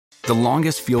The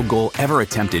longest field goal ever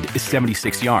attempted is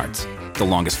 76 yards. The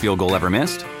longest field goal ever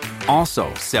missed?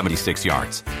 Also 76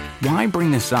 yards. Why bring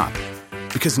this up?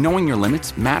 Because knowing your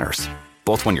limits matters,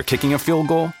 both when you're kicking a field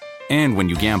goal and when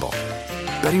you gamble.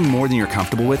 Betting more than you're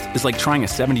comfortable with is like trying a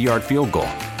 70-yard field goal.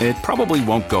 It probably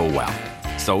won't go well.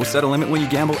 So set a limit when you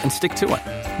gamble and stick to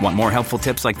it. Want more helpful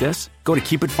tips like this? Go to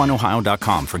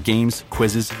keepitfunohio.com for games,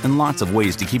 quizzes, and lots of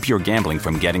ways to keep your gambling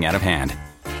from getting out of hand.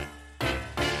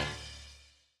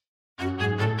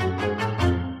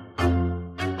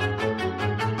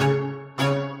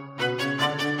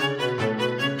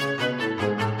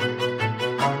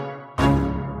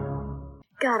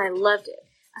 God, I loved it.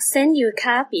 I'll send you a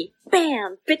copy.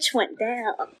 Bam! Bitch went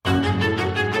down.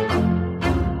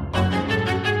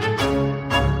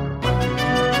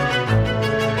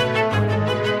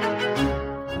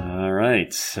 All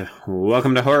right.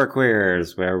 Welcome to Horror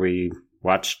Queers, where we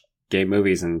watch gay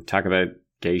movies and talk about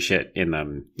gay shit in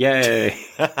them. Yay!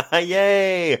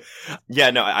 Yay!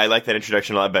 Yeah, no, I like that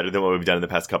introduction a lot better than what we've done in the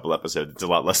past couple episodes. It's a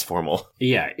lot less formal.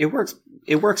 Yeah, it works.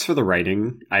 It works for the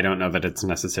writing. I don't know that it's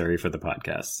necessary for the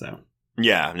podcast, so.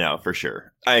 Yeah, no, for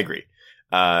sure. I agree.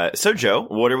 So, Joe,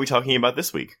 what are we talking about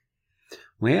this week?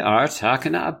 We are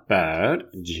talking about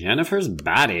Jennifer's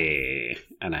Body.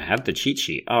 And I have the cheat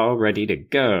sheet all ready to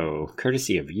go,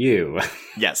 courtesy of you.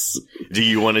 Yes. Do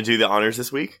you want to do the honors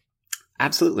this week?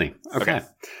 Absolutely. Okay.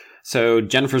 So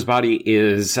Jennifer's Body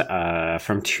is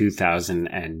from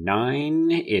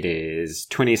 2009. It is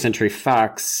 20th Century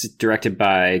Fox, directed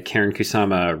by Karen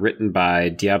Kusama, written by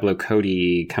Diablo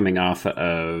Cody, coming off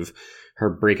of her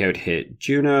breakout hit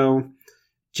Juno.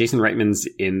 Jason Reitman's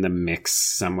in the mix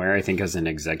somewhere, I think, as an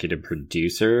executive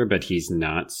producer, but he's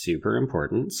not super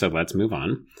important, so let's move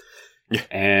on. Yeah.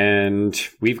 And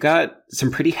we've got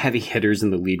some pretty heavy hitters in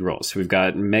the lead roles. So we've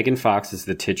got Megan Fox as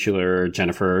the titular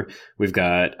Jennifer. We've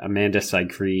got Amanda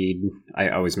Seyfried. I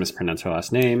always mispronounce her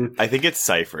last name. I think it's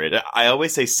Seyfried. I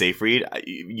always say Seyfried.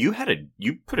 You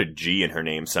put a G in her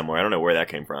name somewhere. I don't know where that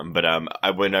came from. But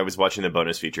when I was watching the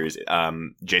bonus features,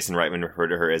 Jason Reitman referred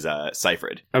to her as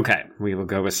Seyfried. Okay, we will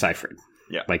go with Seyfried.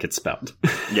 Yeah. Like it's spelled.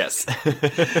 Yes.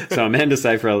 So Amanda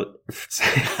Seyfried.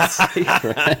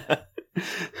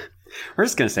 We're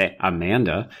just going to say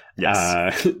Amanda,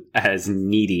 yes. As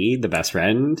Needy, the best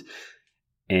friend,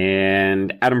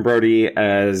 and Adam Brody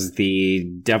as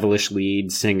the devilish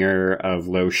lead singer of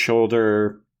Low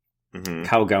Shoulder,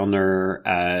 Kyle Gallner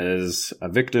as a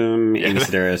victim, Amy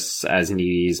Sedaris as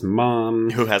Needy's mom.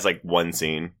 Who has like one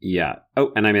scene. Yeah.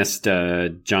 Oh, and I missed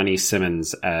Johnny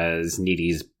Simmons as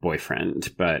Needy's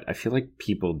boyfriend, but I feel like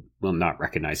people will not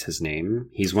recognize his name.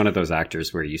 He's one of those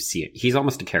actors where you see it. He's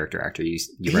almost a character actor. You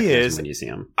recognize him when you see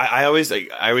him. I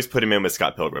always put him in with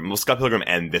Scott Pilgrim. Well, Scott Pilgrim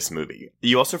and this movie.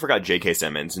 You also forgot J.K.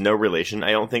 Simmons. No relation,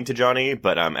 I don't think, to Johnny,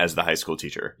 but as the high school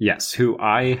teacher. Yes, who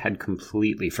I had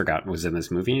completely forgotten was in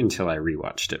this movie until I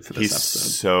rewatched it for this episode.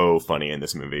 He's so funny in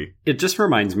this movie. It just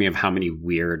reminds me of how many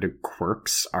weird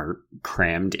quirks are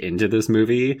crammed into this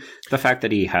movie. The fact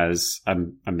that he has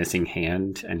a missing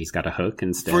hand and he's got a hook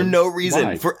instead. For no reason.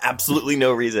 Why? For absolutely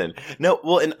no reason. No,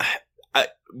 well, and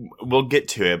we'll get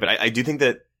to it, but I do think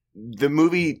that the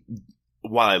movie,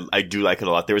 while I do like it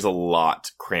a lot, there was a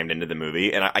lot crammed into the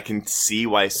movie, and I can see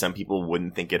why some people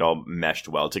wouldn't think it all meshed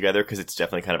well together, because it's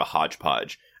definitely kind of a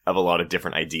hodgepodge of a lot of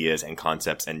different ideas and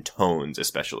concepts and tones,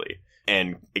 especially.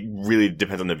 And it really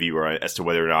depends on the viewer as to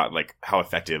whether or not, like, how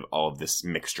effective all of this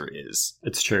mixture is.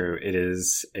 It's true. It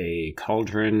is a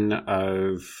cauldron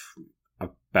of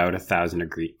about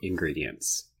 1,000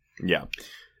 ingredients. Yeah.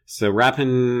 So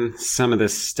wrapping some of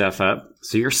this stuff up.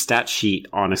 So your stat sheet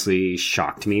honestly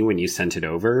shocked me when you sent it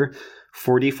over.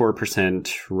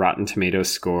 44% Rotten Tomatoes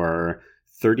score,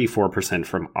 34%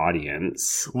 from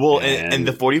audience. Well, and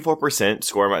the 44%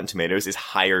 score on Rotten Tomatoes is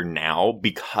higher now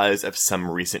because of some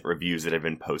recent reviews that have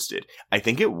been posted. I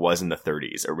think it was in the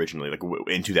 30s originally, like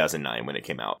in 2009 when it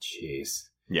came out. Jeez.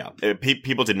 Yeah,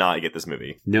 people did not get this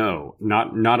movie. No,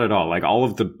 not at all. Like all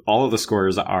of the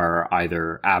scores are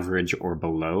either average or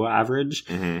below average.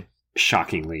 Mm-hmm.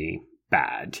 Shockingly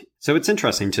bad. So it's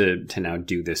interesting to now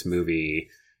do this movie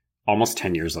almost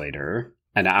 10 years later.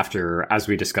 And after, as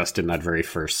we discussed in that very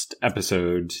first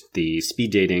episode, the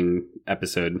speed dating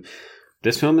episode,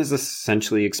 this film is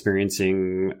essentially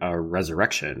experiencing a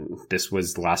resurrection. This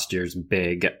was last year's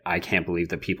big, I can't believe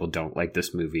that people don't like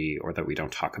this movie or that we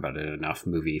don't talk about it enough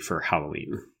movie for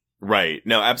Halloween. Right.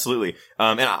 No, absolutely.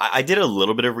 And I did a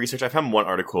little bit of research. I found one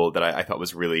article that I thought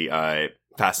was really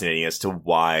fascinating as to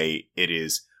why it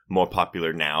is more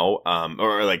popular now,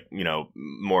 or like, you know,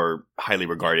 more highly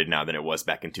regarded now than it was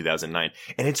back in 2009.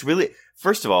 And it's really,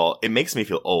 first of all, it makes me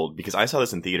feel old because I saw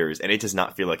this in theaters and it does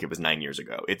not feel like it was 9 years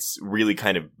ago. It's really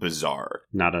kind of bizarre.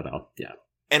 Not at all. Yeah.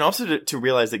 And also to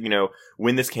realize that, you know,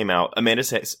 when this came out, Amanda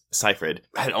Seyfried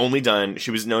had only done,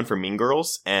 she was known for Mean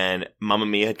Girls, and Mamma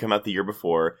Mia had come out the year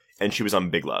before, and she was on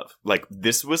Big Love. Like,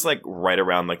 this was like right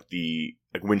around like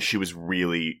when she was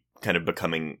really kind of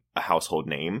becoming a household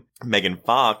name. Megan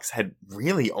Fox had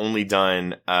really only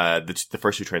done the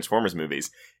first two Transformers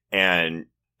movies. And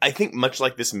I think much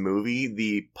like this movie,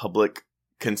 the public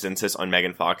consensus on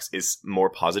Megan Fox is more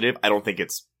positive. I don't think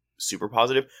it's super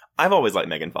positive. I've always liked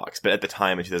Megan Fox, but at the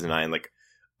time in 2009, like,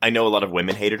 I know a lot of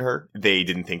women hated her. They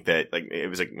didn't think that, like, it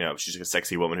was like, you know, she's a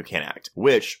sexy woman who can't act,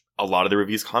 which a lot of the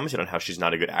reviews commented on how she's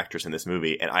not a good actress in this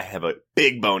movie. And I have a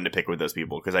big bone to pick with those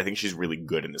people because I think she's really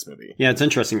good in this movie. Yeah, it's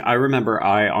interesting. I remember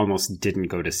I almost didn't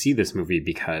go to see this movie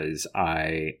because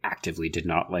I actively did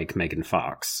not like Megan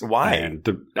Fox. Why? And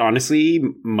honestly,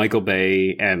 Michael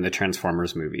Bay and the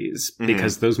Transformers movies,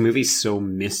 because those movies so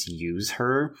misuse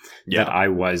her that I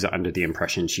was under the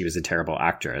impression she was a terrible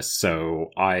actress.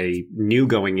 So I knew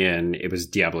going in it was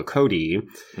Diablo Cody.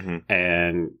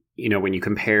 And, you know, when you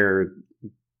compare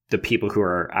the people who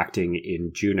are acting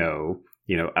in Juno,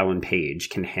 you know, Ellen Page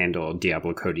can handle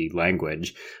Diablo Cody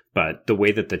language, but the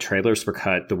way that the trailers were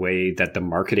cut, the way that the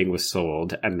marketing was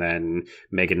sold, and then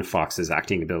Megan Fox's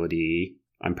acting ability,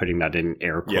 I'm putting that in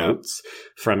air quotes,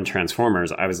 from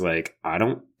Transformers, I was like, I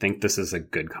don't think this is a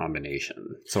good combination.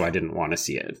 So I didn't want to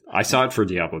see it. I saw it for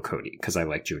Diablo Cody because I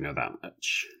like Juno that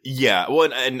much. Yeah,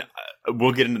 well, and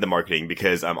we'll get into the marketing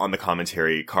because on the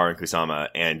commentary, Karan Kusama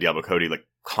and Diablo Cody like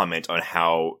comment on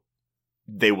how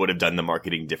they would have done the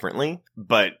marketing differently.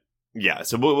 But yeah,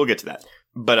 so we'll get to that.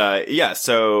 But yeah,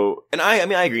 so, and I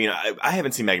mean, I agree. You know, I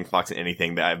haven't seen Megan Fox in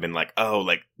anything that I've been like, oh,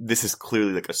 like, this is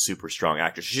clearly like a super strong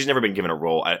actress. She's never been given a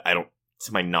role. I don't,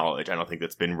 to my knowledge, I don't think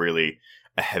that's been really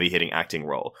a heavy hitting acting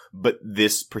role. But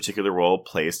this particular role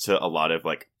plays to a lot of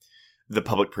like the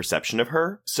public perception of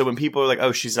her. So when people are like,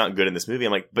 oh, she's not good in this movie,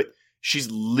 I'm like, but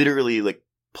she's literally like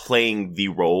playing the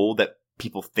role that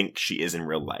people think she is in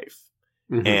real life.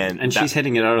 And she's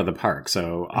hitting it out of the park.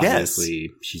 So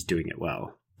obviously she's doing it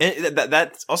well. And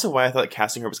that's also why I thought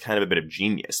casting her was kind of a bit of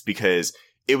genius, because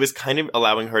it was kind of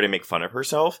allowing her to make fun of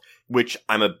herself, which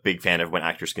I'm a big fan of when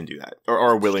actors can do that or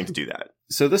are willing to do that.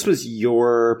 So this was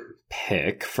your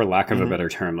pick, for lack of a better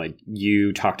term. Like,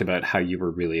 you talked about how you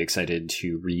were really excited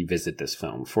to revisit this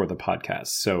film for the podcast.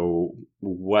 So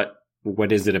what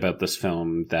is it about this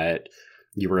film that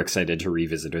you were excited to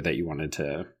revisit or that you wanted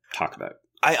to talk about?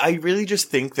 I really just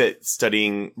think that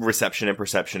studying reception and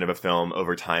perception of a film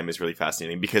over time is really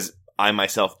fascinating, because I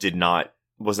myself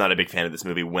was not a big fan of this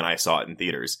movie when I saw it in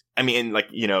theaters. I mean, like,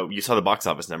 you know, you saw the box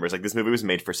office numbers. Like, this movie was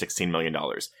made for $16 million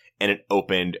and it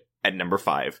opened at number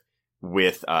 5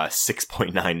 with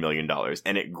 $6.9 million,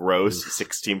 and it grossed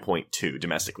 16.2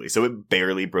 domestically. So it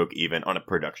barely broke even on a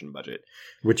production budget.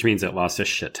 Which means it lost a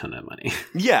shit ton of money.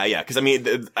 Yeah. Because, I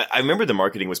mean, I remember the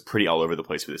marketing was pretty all over the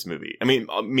place for this movie. I mean,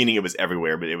 meaning it was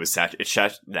everywhere, but it was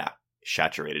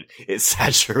saturated. It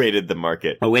saturated the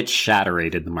market. Oh, it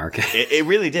saturated the market. It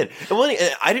really did. Well,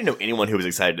 I didn't know anyone who was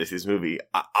excited to see this movie.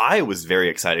 I was very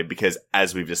excited because,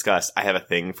 as we've discussed, I have a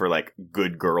thing for like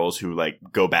good girls who like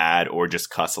go bad or just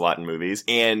cuss a lot in movies.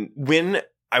 And when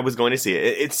I was going to see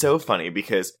it, it's so funny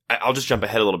because I'll just jump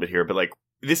ahead a little bit here, but like,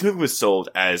 this movie was sold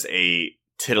as a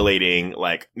titillating,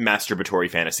 like, masturbatory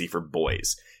fantasy for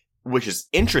boys, which is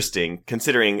interesting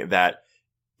considering that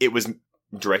it was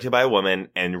directed by a woman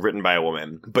and written by a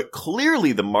woman, but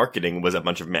clearly the marketing was a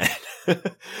bunch of men.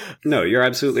 No, you're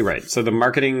absolutely right. So the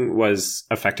marketing was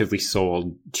effectively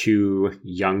sold to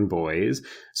young boys.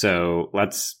 So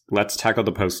let's tackle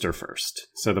the poster first.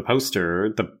 So the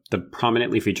poster, the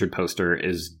prominently featured poster,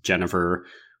 is Jennifer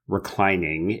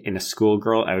reclining in a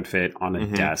schoolgirl outfit on a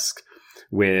desk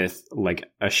with like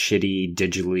a shitty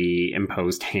digitally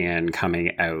imposed hand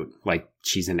coming out, like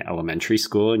she's in elementary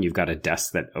school and you've got a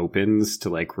desk that opens to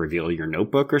like reveal your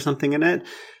notebook or something in it.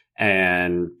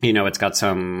 And, you know, it's got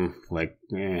some like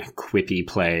quippy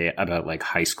play about like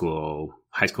high school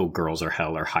girls are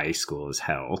hell or high school is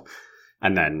hell.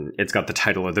 And then it's got the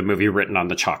title of the movie written on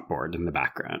the chalkboard in the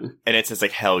background. And it says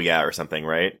like hell yeah or something,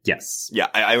 right? Yes. Yeah,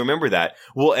 I remember that.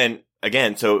 Well, and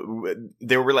again, so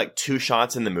there were like 2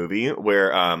 shots in the movie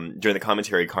where during the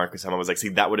commentary, Karan Kusama was like, see,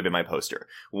 that would have been my poster.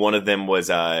 One of them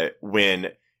was when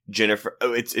Jennifer,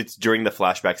 it's during the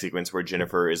flashback sequence where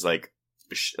Jennifer is like,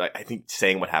 I think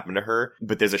saying what happened to her,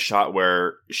 but there's a shot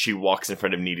where she walks in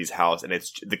front of Needy's house and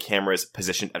the camera is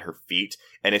positioned at her feet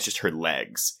and it's just her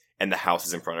legs and the house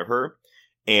is in front of her.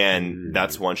 And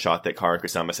that's one shot that Karen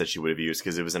Kusama said she would have used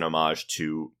because it was an homage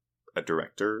to a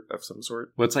director of some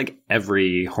sort. Well, it's like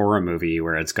every horror movie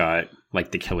where it's got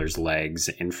like the killer's legs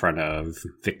in front of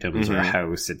victims or a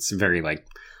house. It's very like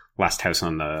Last House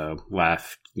on the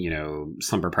Left,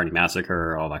 Slumber Party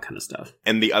Massacre, all that kind of stuff.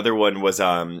 And the other one was,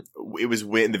 it was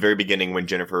in the very beginning when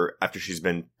Jennifer, after she's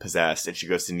been possessed and she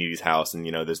goes to Needy's house and,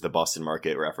 there's the Boston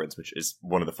Market reference, which is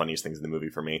one of the funniest things in the movie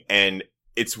for me. And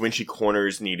it's when she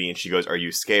corners Needy and she goes, "Are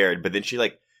you scared?" But then she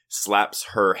like slaps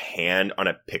her hand on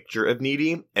a picture of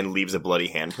Needy and leaves a bloody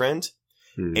handprint.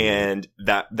 And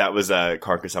that was Karen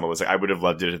Kusama was like, I would have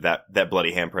loved it if that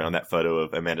bloody handprint on that photo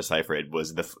of Amanda Seyfried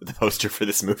was the poster for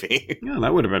this movie. Yeah,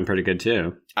 that would have been pretty good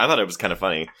too. I thought it was kind of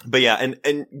funny. But yeah,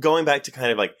 and going back to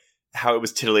kind of like how it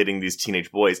was titillating these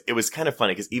teenage boys, it was kind of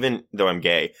funny because even though I'm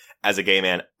gay, as a gay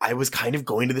man, I was kind of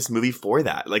going to this movie for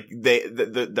that. Like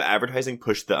the advertising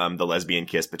pushed the lesbian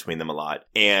kiss between them a lot.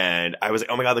 And I was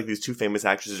like, oh my God, like these two famous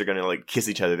actresses are going to like kiss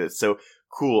each other. That's so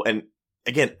cool. And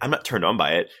again, I'm not turned on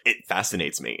by it. It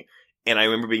fascinates me. And I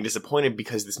remember being disappointed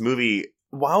because this movie,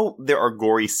 while there are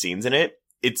gory scenes in it,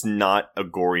 it's not a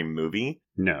gory movie.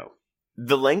 No.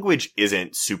 The language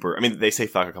isn't super. I mean, they say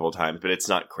fuck a couple of times, but it's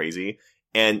not crazy.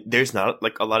 And there's not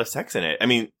like a lot of sex in it. I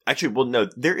mean, actually, well, no,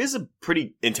 there is a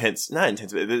pretty not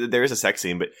intense, but there is a sex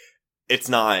scene, but it's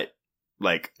not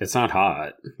like. It's not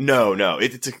hot. No,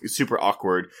 it's super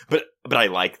awkward, but I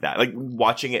like that. Like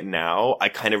watching it now, I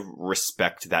kind of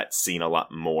respect that scene a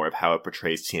lot more of how it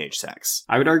portrays teenage sex.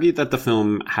 I would argue that the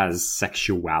film has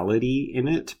sexuality in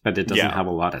it, but it doesn't have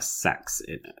a lot of sex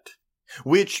in it.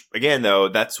 Which, again, though,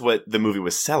 that's what the movie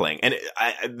was selling. And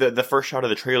the first shot of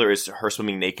the trailer is her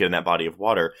swimming naked in that body of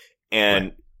water.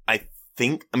 And I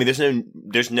think, I mean,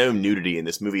 there's no nudity in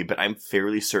this movie, but I'm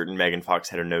fairly certain Megan Fox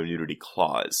had a no nudity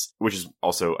clause, which is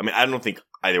also, I mean, I don't think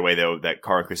either way, though, that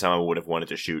Karen Kusama would have wanted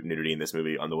to shoot nudity in this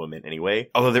movie on the woman anyway.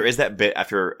 Although there is that bit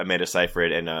after Amanda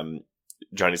Seyfried and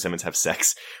Johnny Simmons have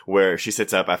sex where she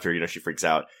sits up after, she freaks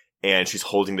out and she's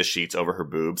holding the sheets over her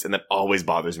boobs. And that always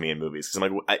bothers me in movies because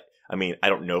I'm like, I mean, I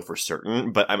don't know for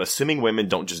certain, but I'm assuming women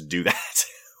don't just do that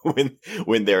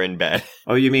when they're in bed.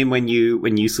 Oh, you mean when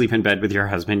you sleep in bed with your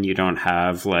husband, you don't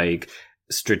have like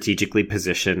strategically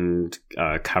positioned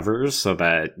covers so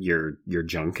that your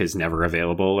junk is never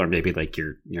available, or maybe like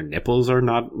your nipples are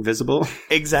not visible?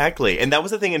 Exactly. And that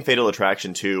was the thing in Fatal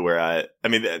Attraction too, where I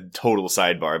mean, total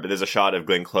sidebar, but there's a shot of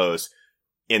Glenn Close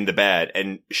in the bed,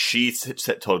 and she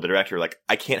told the director, like,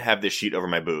 I can't have this sheet over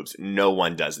my boobs. No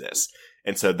one does this.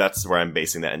 And so that's where I'm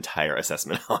basing that entire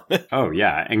assessment on. Oh,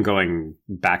 yeah. And going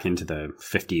back into the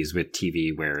 50s with TV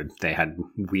where they had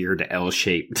weird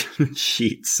L-shaped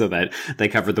sheets so that they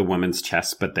covered the woman's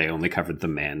chest, but they only covered the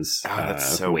man's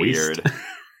that's so waist. Weird.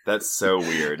 That's so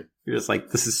weird. You're just like,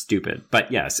 this is stupid.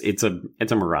 But yes, it's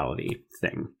a morality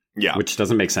thing. Yeah. Which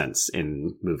doesn't make sense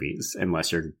in movies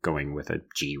unless you're going with a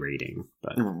G rating.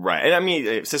 But. Right. And I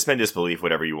mean, suspend disbelief,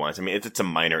 whatever you want. I mean, it's a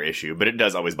minor issue, but it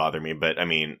does always bother me. But I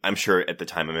mean, I'm sure at the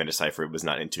time Amanda Seyfried was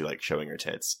not into like showing her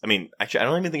tits. I mean, actually, I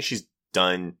don't even think she's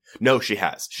done. No, she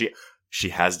has. She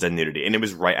has done nudity. And it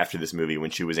was right after this movie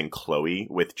when she was in Chloe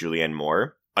with Julianne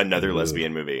Moore, another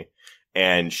lesbian movie.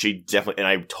 And she definitely, and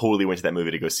I totally went to that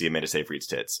movie to go see Amanda Seyfried's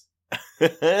tits.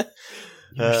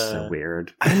 You're so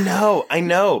weird. I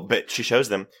know, but she shows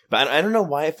them. But I don't know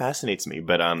why it fascinates me.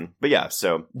 But yeah.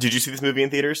 So, did you see this movie in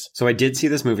theaters? So I did see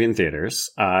this movie in theaters.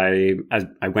 I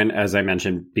went, as I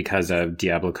mentioned, because of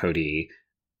Diablo Cody.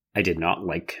 I did not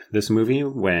like this movie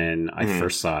when I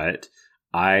first saw it.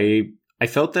 I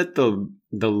felt that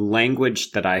the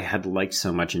language that I had liked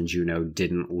so much in Juno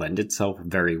didn't lend itself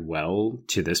very well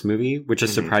to this movie, which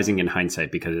is surprising in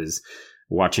hindsight because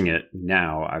watching it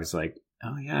now, I was like,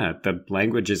 oh yeah, the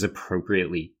language is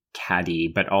appropriately catty,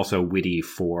 but also witty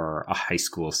for a high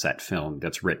school set film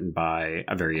that's written by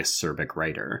a very acerbic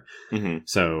writer.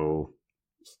 So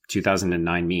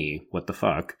 2009 me, what the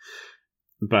fuck?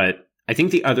 But I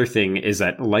think the other thing is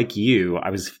that, like you,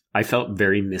 I felt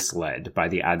very misled by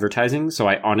the advertising. So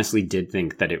I honestly did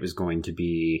think that it was going to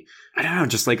be, I don't know,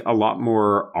 just like a lot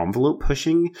more envelope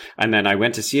pushing. And then I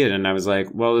went to see it and I was like,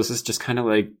 well, this is just kind of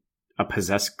like a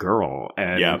possessed girl.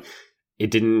 And it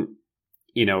didn't,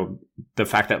 the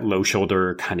fact that Low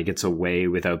Shoulder kind of gets away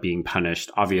without being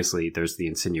punished. Obviously, there's the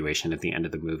insinuation at the end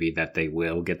of the movie that they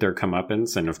will get their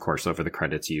comeuppance. And of course, over the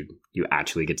credits, you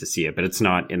actually get to see it. But it's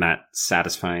not in that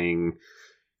satisfying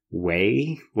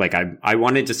way. Like, I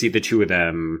wanted to see the two of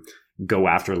them go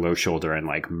after Low Shoulder and,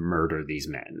 like, murder these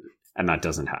men. And that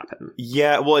doesn't happen.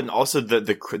 Yeah, well, and also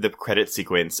the credit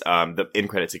sequence, the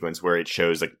in-credit sequence where it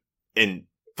shows, like, in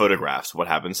photographs what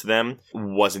happens to them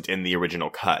wasn't in the original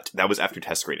cut. That was after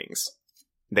test screenings.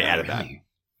 They added that.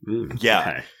 Yeah.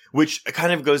 Okay. Which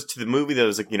kind of goes to the movie, though.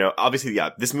 Is like, obviously,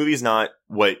 yeah, this movie is not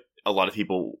what a lot of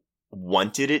people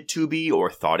wanted it to be or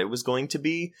thought it was going to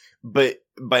be. But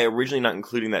by originally not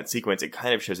including that sequence, it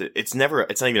kind of shows it's not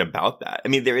even about that. I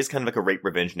mean, there is kind of like a rape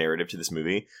revenge narrative to this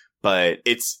movie, but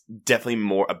it's definitely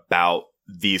more about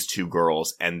these two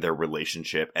girls and their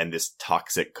relationship and this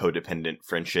toxic codependent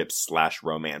friendship /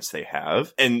 romance they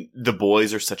have. And the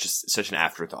boys are such an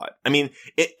afterthought. I mean,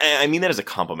 I mean that as a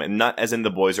compliment, not as in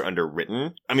the boys are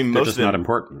underwritten. I mean, They're most just of them, not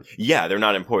important. Yeah, they're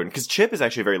not important because Chip is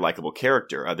actually a very likable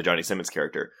character, the Johnny Simmons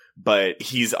character, but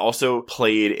he's also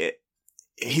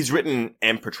he's written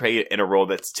and portrayed in a role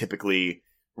that's typically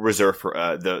reserved for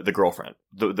the girlfriend,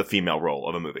 the female role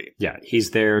of a movie. Yeah,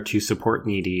 he's there to support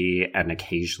needy and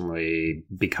occasionally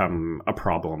become a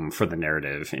problem for the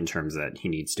narrative in terms that he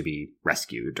needs to be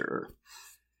rescued or...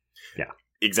 Yeah.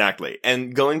 Exactly.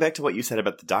 And going back to what you said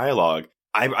about the dialogue,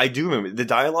 I do remember the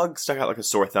dialogue stuck out like a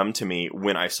sore thumb to me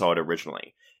when I saw it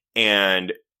originally.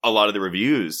 And a lot of the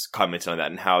reviews commented on that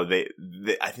and how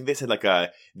I think they said like,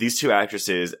 these two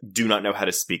actresses do not know how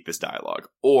to speak this dialogue,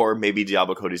 or maybe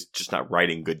Diablo Cody's just not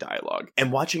writing good dialogue.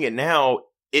 And watching it now,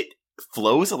 it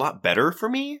flows a lot better for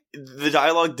me. The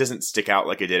dialogue doesn't stick out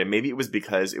like it did. And maybe it was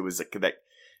because it was like that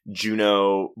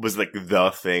Juno was like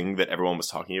the thing that everyone was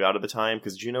talking about at the time,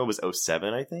 because Juno was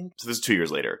 2007, I think. So this is 2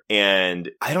 years later. And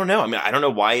I don't know. I mean, I don't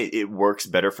know why it works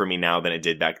better for me now than it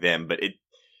did back then, but it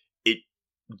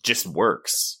just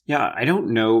works. Yeah, I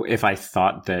don't know if I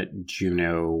thought that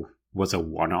Juno was a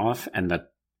one-off and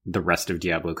that the rest of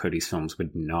Diablo Cody's films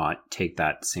would not take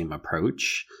that same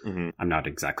approach. Mm-hmm. I'm not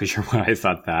exactly sure why I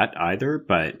thought that either,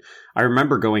 but I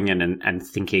remember going in and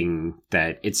thinking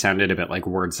that it sounded a bit like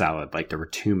word salad, like there were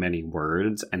too many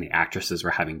words and the actresses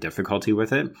were having difficulty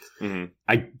with it. Mm-hmm.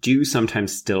 I do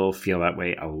sometimes still feel that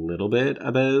way a little bit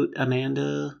about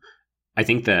Amanda. I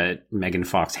think that Megan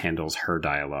Fox handles her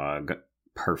dialogue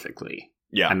perfectly.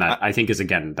 Yeah. And that I think is,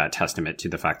 again, that testament to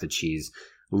the fact that she's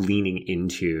leaning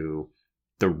into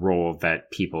the role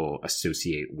that people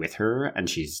associate with her. And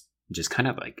she's just kind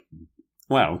of like,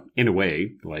 well, in a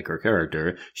way, like her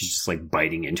character, she's just like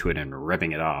biting into it and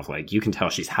ripping it off. Like you can tell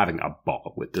she's having a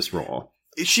ball with this role.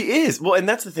 She is. Well, and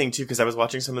that's the thing too, because I was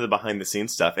watching some of the behind the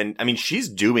scenes stuff, and I mean, she's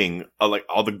doing like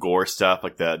all the gore stuff,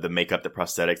 like the makeup, the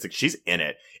prosthetics, like she's in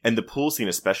it. And the pool scene,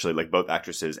 especially, like both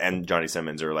actresses and Johnny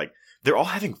Simmons are like, they're all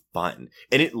having fun,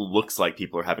 and it looks like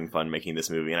people are having fun making this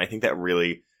movie. And I think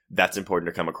that's important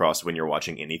to come across when you're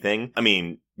watching anything. I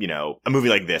mean, a movie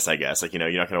like this, I guess, like, you're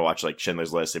not going to watch like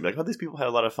Schindler's List and be like, oh, these people had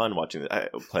a lot of fun watching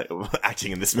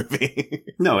acting in this movie.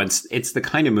 No, it's the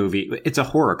kind of movie, it's a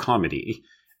horror comedy.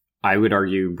 I would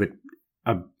argue with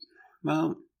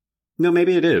no,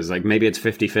 maybe it is. Like, maybe it's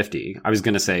 50-50. I was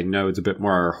going to say, no, it's a bit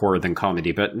more horror than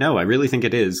comedy. But no, I really think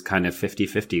it is kind of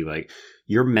 50-50. Like,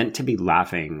 you're meant to be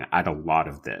laughing at a lot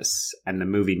of this. And the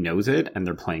movie knows it, and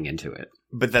they're playing into it.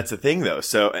 But that's the thing, though.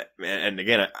 So, and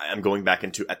again, I'm going back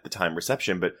into at the time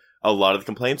reception, but a lot of the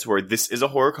complaints were this is a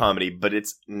horror comedy, but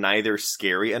it's neither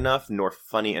scary enough nor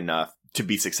funny enough to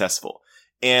be successful.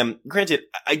 And granted,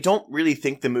 I don't really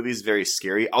think the movie is very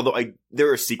scary, although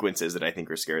there are sequences that I think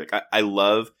are scary. Like, I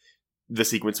love the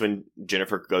sequence when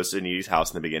Jennifer goes to Needy's house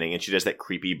in the beginning and she does that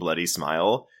creepy bloody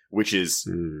smile, which is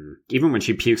even when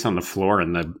she pukes on the floor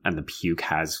and the puke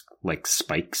has like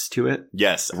spikes to it.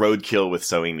 Yes, roadkill with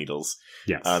sewing needles.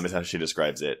 Yes, is how she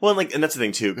describes it. Well, and that's the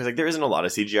thing too, because like there isn't a lot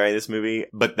of CGI in this movie,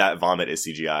 but that vomit is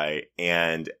CGI,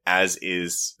 and as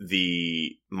is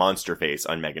the monster face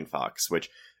on Megan Fox, which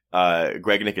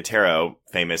Greg Nicotero,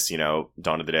 famous,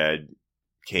 Dawn of the Dead,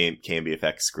 KMB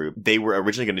Effects group, they were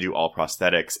originally going to do all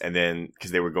prosthetics, and then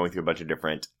because they were going through a bunch of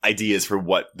different ideas for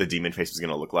what the demon face was going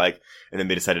to look like, and then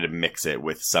they decided to mix it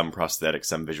with some prosthetic,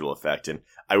 some visual effect. And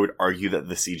I would argue that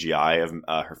the CGI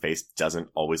of her face doesn't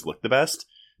always look the best.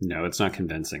 No, it's not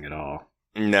convincing at all.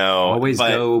 No,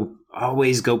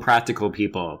 always go practical,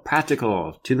 people.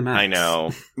 Practical to the max. I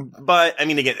know, but I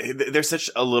mean, again, there's such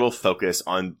a little focus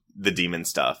on the demon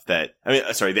stuff that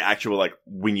the actual like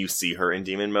when you see her in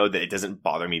demon mode, that it doesn't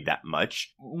bother me that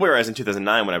much. Whereas in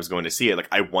 2009, when I was going to see it, like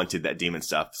I wanted that demon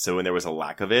stuff. So when there was a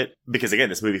lack of it, because again,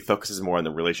 this movie focuses more on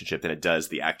the relationship than it does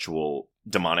the actual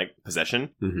demonic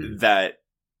possession. Mm-hmm. That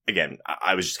again,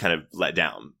 I was just kind of let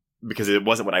down, because it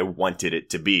wasn't what I wanted it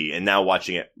to be. And now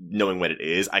watching it, knowing what it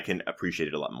is, I can appreciate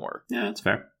it a lot more. Yeah, that's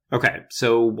fair. Okay,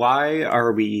 so why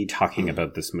are we talking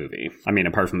about this movie? I mean,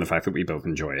 apart from the fact that we both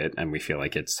enjoy it and we feel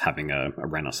like it's having a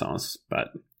renaissance, but...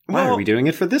 Why are we doing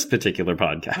it for this particular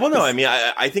podcast? Well, no, I mean,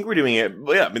 I think we're doing it.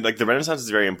 Well, yeah, I mean, like the Renaissance is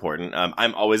very important.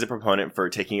 I'm always a proponent for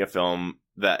taking a film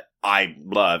that I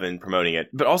love and promoting it.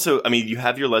 But also, I mean, you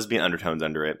have your lesbian undertones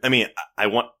under it. I mean, I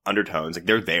want undertones. Like,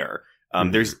 they're there.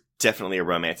 There's definitely a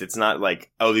romance. It's not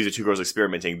like, oh, these are two girls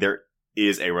experimenting. There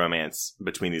is a romance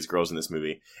between these girls in this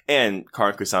movie. And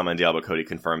Karan Kusama and Diallo Cody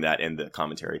confirmed that in the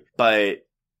commentary. But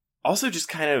also just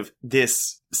kind of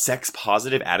this sex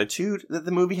positive attitude that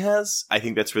the movie has. I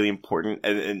think that's really important.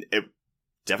 And it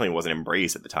definitely wasn't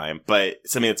embraced at the time, but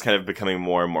something that's kind of becoming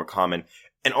more and more common.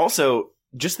 And also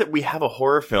just that we have a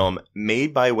horror film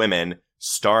made by women,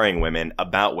 starring women,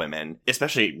 about women,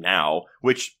 especially now,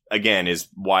 which again is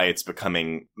why it's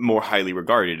becoming more highly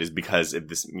regarded, is because of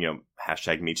this,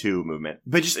 hashtag Me Too movement.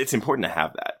 But just, it's important to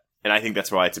have that. And I think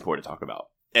that's why it's important to talk about.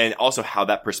 And also how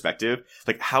that perspective,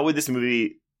 like how would this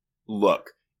movie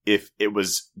look if it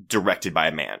was directed by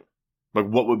a man? Like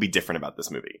what would be different about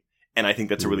this movie? And I think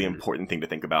that's a really important thing to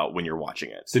think about when you're watching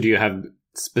it. So do you have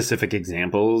specific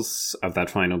examples of that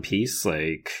final piece?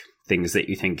 Like things that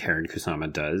you think Karyn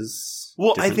Kusama does?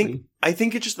 Well, I think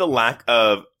it's just the lack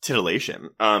of titillation.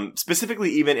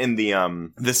 Specifically even in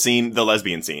the scene, the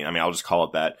lesbian scene. I mean, I'll just call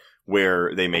it that,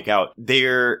 where they make out.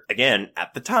 They're, again,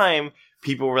 at the time,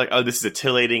 people were like, oh, this is a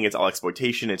titillating, it's all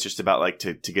exploitation, it's just about like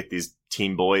to get these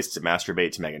teen boys to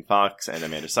masturbate to Megan Fox and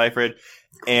Amanda Seyfried.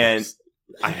 And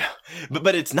I know,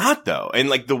 but it's not though. And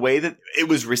like the way that it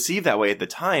was received that way at the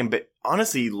time, but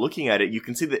honestly, looking at it, you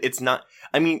can see that it's not,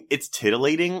 I mean, it's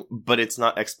titillating, but it's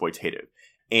not exploitative.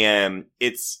 And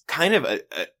it's kind of a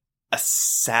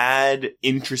sad,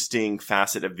 interesting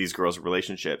facet of these girls'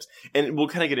 relationships. And we'll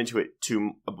kind of get into it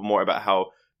too more about how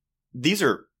these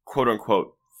are quote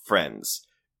unquote friends,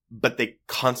 but they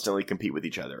constantly compete with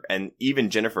each other. And even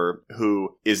Jennifer,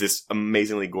 who is this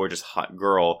amazingly gorgeous, hot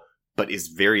girl, but is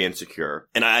very insecure.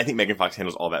 And I think Megan Fox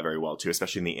handles all that very well too,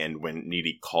 especially in the end when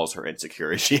Needy calls her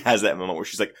insecure. She has that moment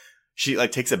where she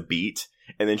takes a beat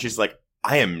and then she's like,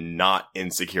 I am not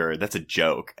insecure. That's a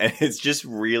joke. And it's just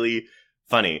really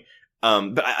funny.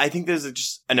 But I think there's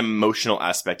just an emotional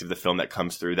aspect of the film that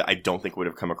comes through that I don't think would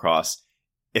have come across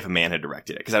if a man had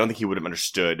directed it. Because I don't think he would have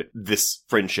understood this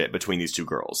friendship between these two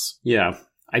girls. Yeah.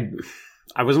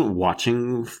 I wasn't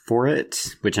watching for it,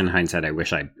 which in hindsight, I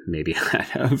wish I maybe had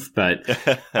have, but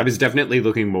I was definitely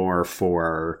looking more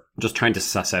for just trying to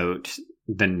suss out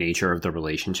the nature of the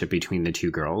relationship between the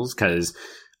two girls. Because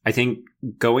I think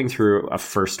going through a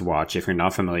first watch, if you're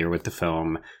not familiar with the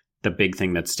film, the big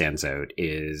thing that stands out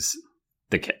is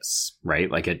the kiss,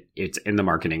 right? Like it's in the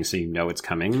marketing, so you know it's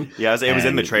coming. Yeah, it was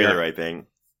in the trailer, I think.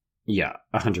 Yeah,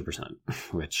 100%,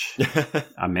 which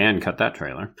a man cut that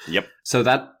trailer. Yep. So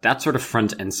that's sort of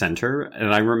front and center.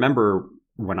 And I remember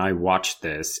when I watched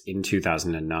this in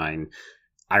 2009,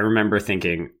 I remember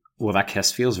thinking, well, that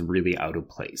kiss feels really out of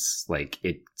place. Like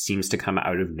it seems to come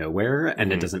out of nowhere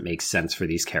and it doesn't make sense for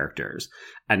these characters.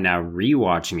 And now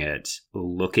rewatching it,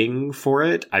 looking for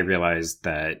it, I realized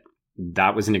that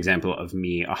was an example of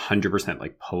me 100%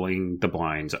 like pulling the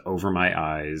blinds over my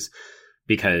eyes,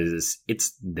 because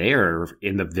it's there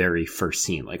in the very first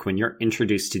scene. Like when you're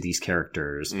introduced to these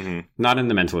characters, not in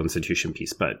the mental institution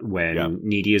piece, but when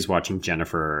Needy is watching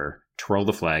Jennifer twirl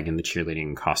the flag in the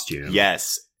cheerleading costume.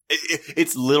 Yes.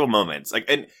 It's little moments. Like,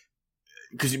 and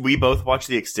because we both watched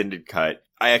the extended cut.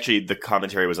 The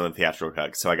commentary was on the theatrical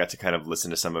cut, so I got to kind of listen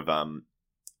to some of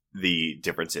the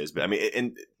differences. But I mean,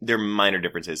 and they're minor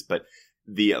differences, but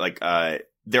there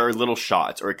are little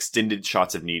shots or extended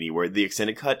shots of Needy where the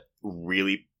extended cut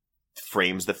really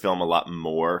frames the film a lot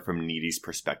more from Needy's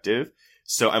perspective.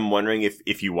 So I'm wondering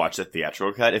if you watch the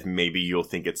theatrical cut, if maybe you'll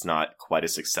think it's not quite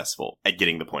as successful at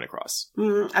getting the point across.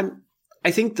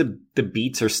 I think the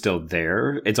beats are still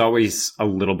there. It's always a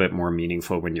little bit more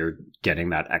meaningful when you're getting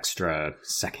that extra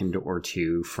second or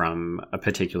two from a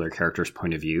particular character's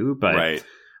point of view. But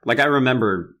like I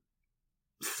remember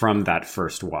from that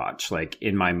first watch, like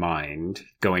in my mind,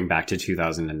 going back to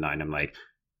 2009, I'm like,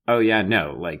 oh yeah,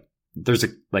 no, like there's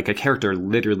a character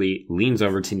literally leans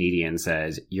over to Needy and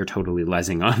says, you're totally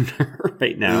lesing on her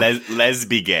right now.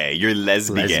 Lesbi gay. You're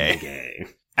lesbi gay.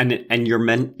 And you're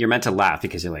meant to laugh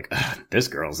because you're like, this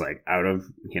girl's like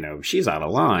she's out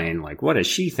of line. Like, what is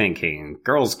she thinking?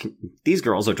 These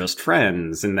girls are just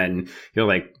friends. And then you're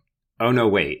like, oh no,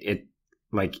 wait.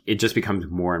 It just becomes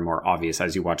more and more obvious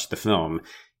as you watch the film.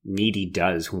 Needy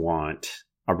does want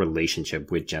a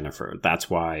relationship with Jennifer. That's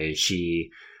why she,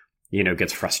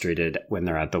 gets frustrated when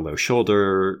they're at the Low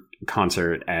Shoulder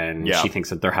concert and she thinks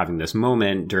that they're having this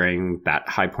moment during that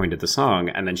high point of the song.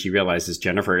 And then she realizes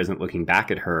Jennifer isn't looking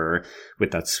back at her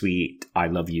with that sweet, I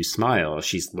love you smile.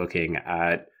 She's looking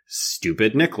at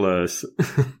stupid Nicholas.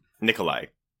 Nikolai.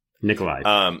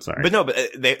 Sorry. But no,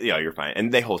 but you're fine.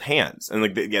 And they hold hands. And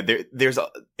like, there's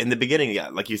in the beginning,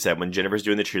 like you said, when Jennifer's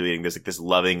doing the cheerleading, there's like this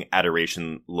loving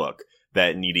adoration look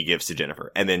that Needy gives to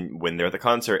Jennifer. And then when they're at the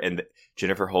concert and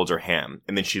Jennifer holds her hand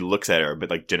and then she looks at her, but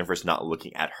like Jennifer's not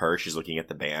looking at her. She's looking at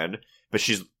the band, but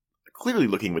she's clearly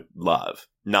looking with love,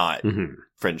 not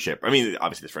friendship. I mean,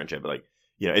 obviously it's friendship, but like,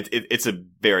 it's a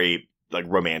very like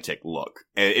romantic look,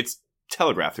 and it's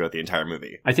telegraphed throughout the entire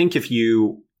movie. I think if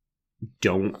you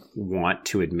don't want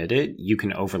to admit it, you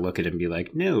can overlook it and be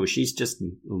like, no, she's just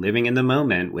living in the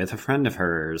moment with a friend of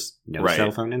hers, no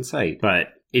cell phone in sight. But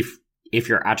if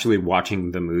you're actually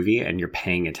watching the movie and you're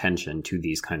paying attention to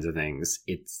these kinds of things,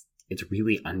 it's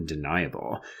really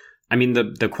undeniable. I mean,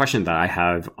 the question that I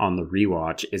have on the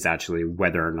rewatch is actually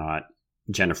whether or not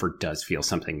Jennifer does feel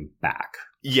something back.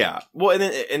 Yeah. Well,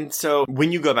 and so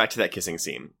when you go back to that kissing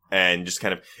scene and just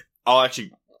kind of, I'll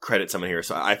actually credit someone here.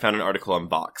 So I found an article on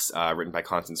Vox, written by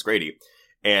Constance Grady.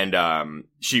 And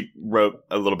she wrote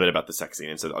a little bit about the sex scene,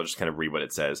 and so I'll just kind of read what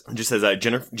it says. It just says,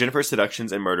 Jennifer's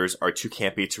seductions and murders are too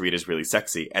campy to read as really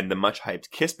sexy, and the much-hyped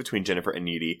kiss between Jennifer and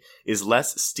Needy is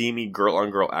less steamy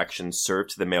girl-on-girl action served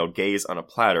to the male gaze on a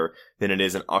platter than it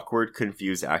is an awkward,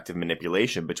 confused act of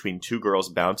manipulation between two girls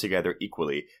bound together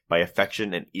equally by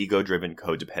affection and ego-driven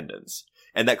codependence.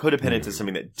 And that codependence is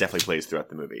something that definitely plays throughout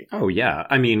the movie. Oh, yeah.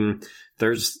 I mean,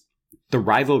 the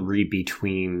rivalry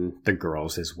between the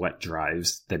girls is what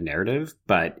drives the narrative,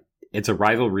 but it's a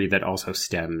rivalry that also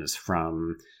stems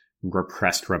from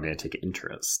repressed romantic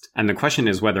interest. And the question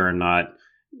is whether or not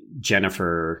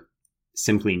Jennifer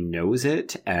simply knows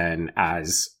it and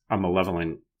as a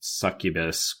malevolent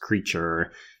succubus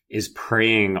creature is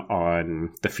preying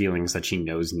on the feelings that she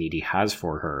knows Needy has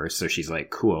for her. So she's like,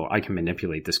 cool, I can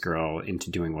manipulate this girl into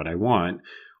doing what I want.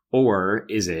 Or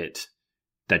is it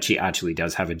that she actually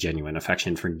does have a genuine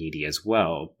affection for Needy as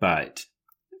well, but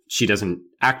she doesn't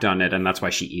act on it, and that's why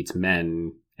she eats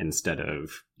men instead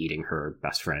of eating her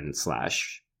best friend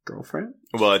 / girlfriend?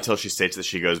 Well, until she states that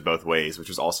she goes both ways, which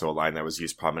was also a line that was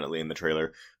used prominently in the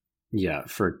trailer. Yeah,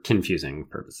 for confusing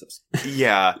purposes.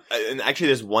 Yeah. And actually,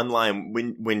 there's one line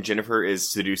when Jennifer is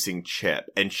seducing Chip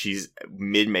and she's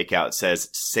mid-makeout says,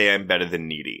 say I'm better than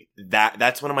Needy.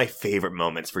 That's one of my favorite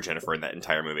moments for Jennifer in that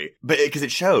entire movie. But because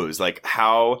it shows like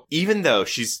how, even though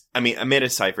Amanda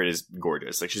Seyfried is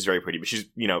gorgeous. Like she's very pretty, but she's,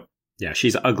 yeah,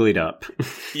 she's uglied up.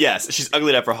 Yes, she's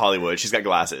uglied up for Hollywood. She's got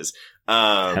glasses.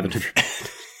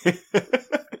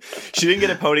 She didn't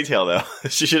get a ponytail, though.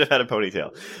 She should have had a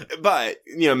ponytail. But,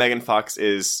 Megan Fox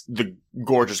is the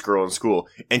gorgeous girl in school,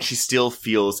 and she still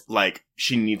feels like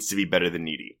she needs to be better than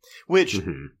Needy. Which,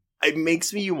 it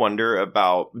makes me wonder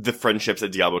about the friendships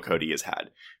that Diablo Cody has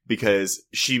had. Because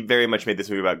she very much made this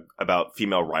movie about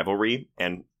female rivalry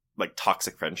and, like,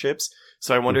 toxic friendships.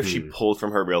 So I wonder if she pulled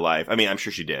from her real life. I mean, I'm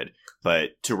sure she did.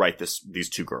 But to write these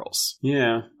two girls.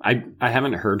 Yeah. I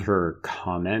haven't heard her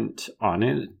comment on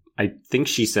it. I think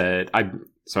she said, I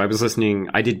was listening,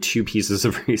 I did 2 pieces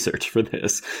of research for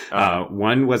this.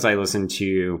 One was I listened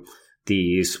to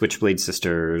the Switchblade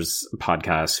Sisters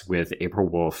podcast with April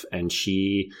Wolf, and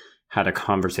she had a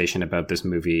conversation about this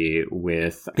movie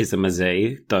with Issa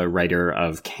Mazet, the writer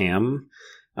of Cam,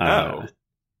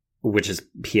 which is,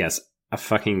 P.S., a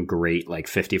fucking great,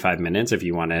 55 minutes if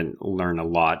you want to learn a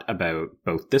lot about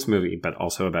both this movie, but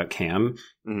also about Cam.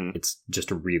 It's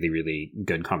just a really, really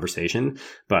good conversation.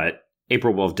 But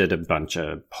April Wolf did a bunch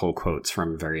of pull quotes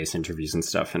from various interviews and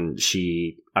stuff. And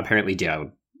she apparently,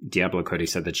 Diablo Cody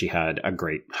said that she had a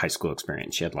great high school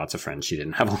experience. She had lots of friends. She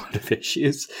didn't have a lot of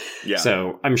issues. Yeah.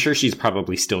 So I'm sure she's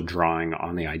probably still drawing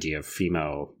on the idea of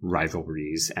female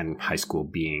rivalries and high school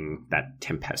being that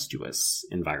tempestuous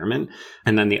environment.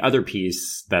 And then the other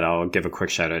piece that I'll give a quick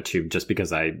shout out to, just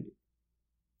because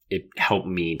it helped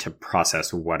me to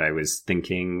process what I was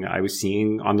thinking I was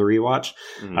seeing on the rewatch.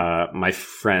 My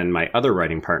friend, my other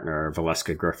writing partner,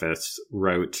 Valeska Griffiths,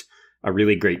 wrote a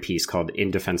really great piece called In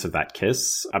Defense of That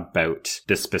Kiss about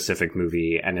this specific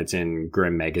movie, and it's in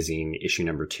Grimm magazine issue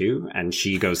number 2. And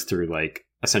she goes through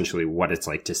essentially what it's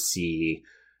like to see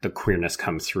the queerness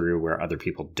come through where other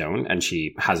people don't. And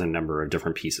she has a number of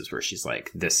different pieces where she's like,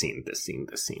 this scene, this scene,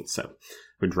 this scene. So I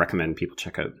would recommend people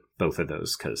check out both of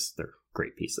those because they're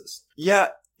great pieces. Yeah.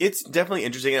 It's definitely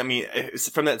interesting. I mean, it's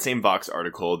from that same Vox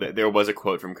article, there was a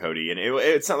quote from Cody, and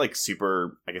it's not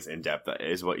super, I guess, in-depth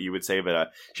is what you would say, but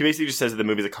she basically just says that the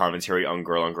movie is a commentary on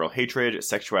girl-on-girl hatred,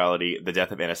 sexuality, the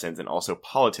death of innocence, and also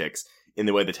politics in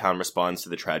the way the town responds to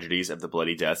the tragedies of the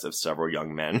bloody deaths of several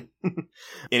young men.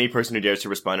 Any person who dares to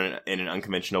respond in an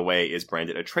unconventional way is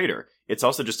branded a traitor. It's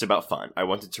also just about fun. I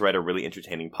wanted to write a really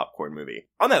entertaining popcorn movie.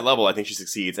 On that level, I think she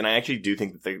succeeds, and I actually do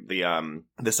think that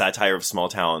the satire of small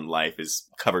town life is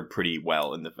covered pretty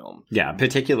well in the film. Yeah,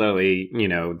 particularly,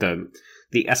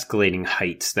 the escalating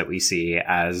heights that we see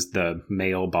as the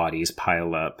male bodies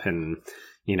pile up, and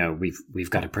we've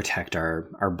got to protect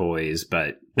our boys.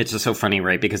 But it's just so funny,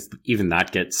 right? Because even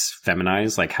that gets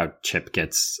feminized, like how Chip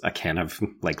gets a can of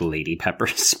like lady pepper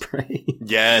spray,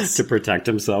 yes, to protect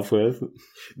himself with,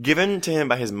 given to him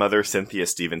by his mother, Cynthia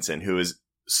Stevenson, who is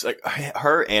like,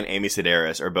 her and Amy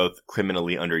Sedaris are both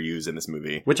criminally underused in this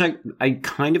movie, which I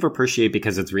kind of appreciate,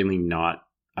 because it's really not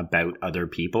about other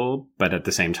people, but at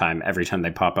the same time, every time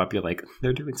they pop up, you're like,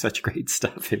 they're doing such great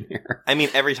stuff in here. I mean,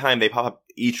 every time they pop up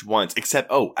each once, except,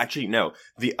 actually, no.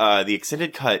 The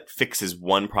extended cut fixes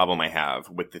one problem I have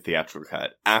with the theatrical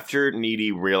cut. After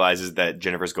Needy realizes that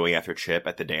Jennifer's going after Chip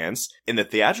at the dance, in the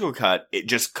theatrical cut, it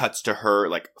just cuts to her,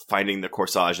 like, finding the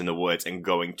corsage in the woods and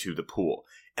going to the pool.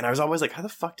 And I was always like, how the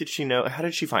fuck did she know? How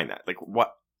did she find that? Like,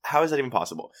 what? How is that even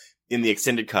possible? In the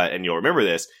extended cut, and you'll remember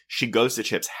this, she goes to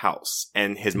Chip's house,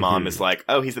 and his mom is like,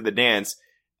 oh, he's at the dance.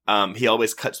 He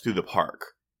always cuts through the park.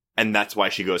 And that's why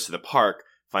she goes to the park,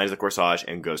 finds the corsage,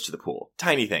 and goes to the pool.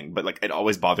 Tiny thing, but like it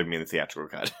always bothered me in the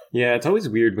theatrical cut. Yeah, it's always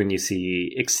weird when you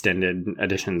see extended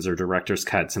editions or director's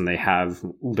cuts, and they have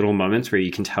little moments where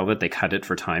you can tell that they cut it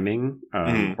for timing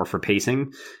or for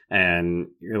pacing. And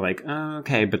you're like, oh,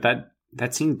 okay, but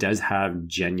that scene does have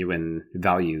genuine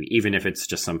value, even if it's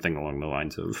just something along the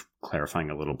lines of clarifying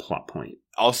a little plot point.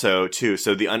 Also, too,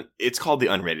 so it's called the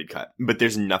unrated cut, but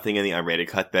there's nothing in the unrated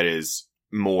cut that is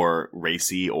more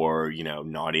racy or,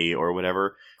 naughty or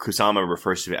whatever. Kusama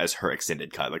refers to it as her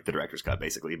extended cut, like the director's cut,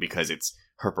 basically, because it's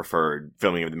her preferred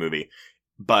filming of the movie.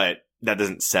 But that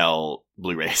doesn't sell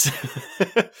Blu-rays.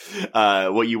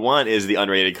 What you want is the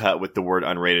unrated cut with the word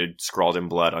unrated scrawled in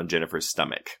blood on Jennifer's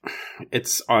stomach.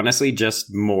 It's honestly just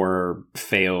more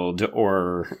failed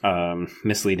or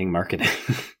misleading marketing.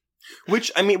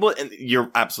 Which, I mean, well, and you're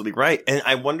absolutely right. And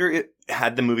I wonder if,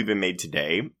 had the movie been made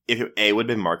today, if it would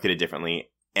have been marketed differently.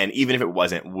 And even if it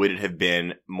wasn't, would it have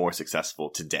been more successful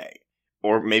today?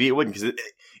 Or maybe it wouldn't, because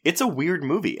it's a weird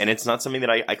movie, and it's not something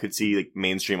that I could see like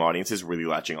mainstream audiences really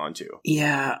latching onto.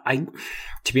 Yeah,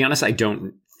 to be honest, I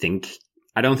don't think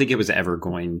it was ever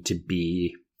going to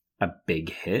be a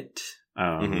big hit.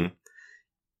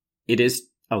 It is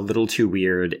a little too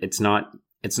weird. It's not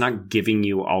giving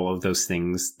you all of those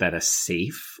things that a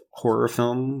safe horror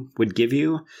film would give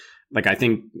you. Like, I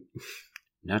think,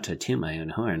 not to toot my own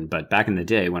horn, but back in the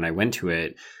day when I went to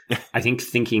it, I think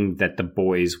thinking that the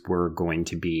boys were going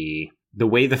to be, the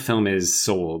way the film is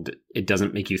sold, it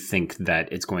doesn't make you think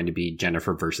that it's going to be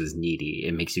Jennifer versus Needy.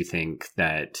 It makes you think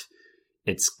that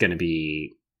it's going to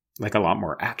be like a lot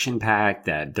more action packed,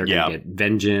 that they're going to get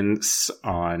vengeance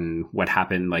on what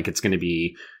happened. Like, it's going to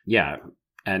be,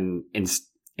 and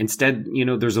instead,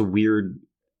 there's a weird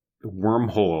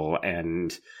wormhole,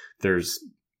 and there's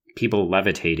people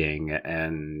levitating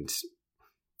and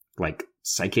like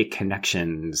psychic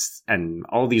connections and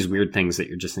all these weird things that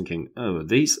you're just thinking, oh,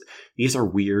 these are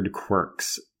weird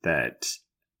quirks that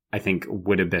I think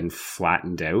would have been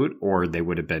flattened out, or they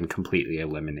would have been completely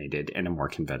eliminated in a more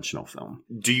conventional film.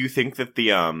 Do you think that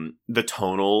the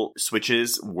tonal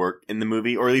switches work in the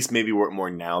movie, or at least maybe work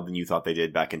more now than you thought they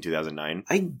did back in 2009?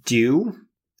 I do.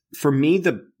 For me,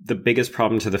 the biggest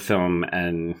problem to the film,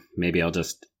 and maybe I'll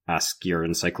just ask your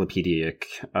encyclopedic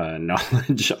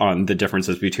knowledge on the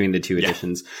differences between the two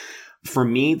editions. For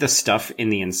me, the stuff in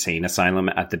the insane asylum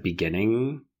at the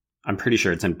beginning, I'm pretty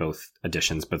sure it's in both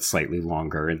editions, but slightly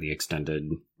longer in the extended,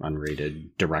 unrated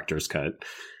director's cut.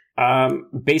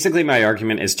 Basically, my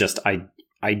argument is just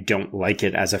I don't like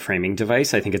it as a framing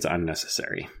device. I think it's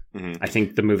unnecessary. I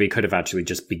think the movie could have actually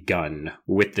just begun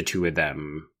with the two of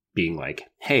them being like,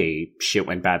 hey, shit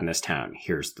went bad in this town.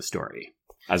 Here's the story.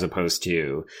 As opposed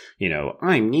to,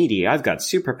 I'm needy. I've got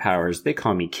superpowers. They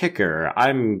call me Kicker.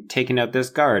 I'm taking out this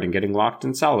guard and getting locked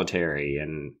in solitary.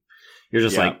 And you're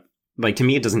just like, to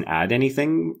me, it doesn't add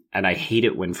anything. And I hate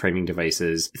it when framing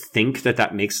devices think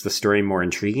that makes the story more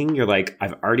intriguing. You're like,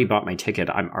 I've already bought my ticket.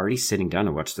 I'm already sitting down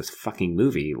to watch this fucking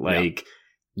movie. Like,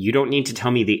 you don't need to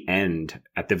tell me the end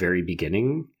at the very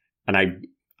beginning. And I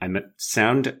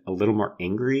sound a little more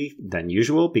angry than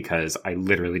usual because I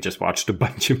literally just watched a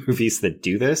bunch of movies that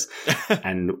do this.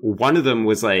 And one of them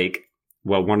was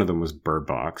Bird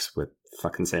Box with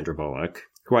fucking Sandra Bullock,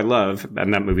 who I love.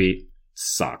 And that movie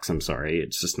sucks. I'm sorry.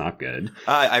 It's just not good.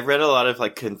 I've read a lot of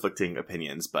like conflicting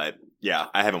opinions, but yeah,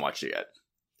 I haven't watched it yet.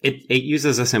 It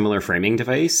uses a similar framing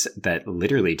device that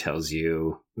literally tells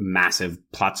you massive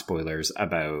plot spoilers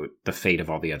about the fate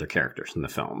of all the other characters in the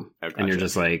film. Oh, gotcha. And you're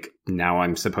just like, now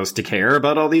I'm supposed to care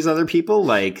about all these other people?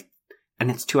 Like,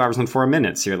 and it's 2 hours and 4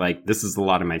 minutes. You're like, this is a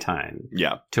lot of my time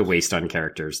to waste on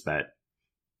characters that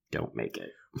don't make it.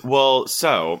 Well,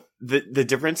 so the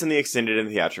difference in the extended and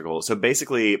theatrical. So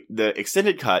basically, the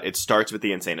extended cut, it starts with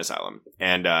the insane asylum,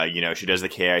 and she does the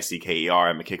KICKER.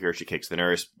 I'm a kicker. She kicks the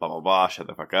nurse. Blah blah blah. Shut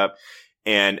the fuck up.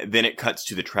 And then it cuts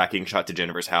to the tracking shot to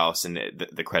Jennifer's house, and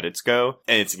the credits go,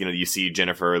 and it's you see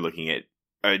Jennifer looking at.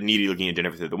 Needy looking at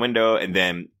Jennifer through the window, and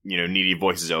then, Needy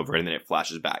voices over, and then it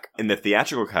flashes back. In the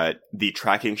theatrical cut, the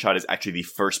tracking shot is actually the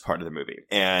first part of the movie,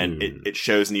 and it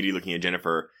shows Needy looking at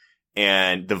Jennifer.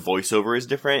 And the voiceover is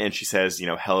different, and she says,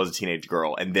 hell is a teenage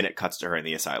girl, and then it cuts to her in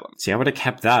the asylum. See, I would have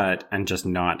kept that and just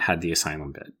not had the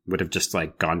asylum bit. Would have just,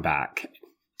 gone back.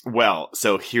 Well,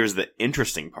 so here's the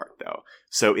interesting part, though.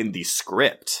 So in the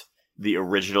script, the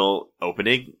original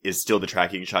opening is still the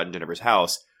tracking shot in Jennifer's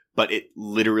house, but it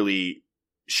literally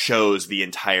shows the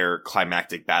entire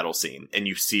climactic battle scene, and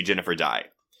you see Jennifer die.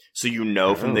 So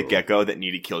from the get-go that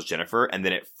Needy kills Jennifer, and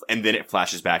then it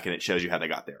flashes back and it shows you how they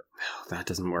got there. That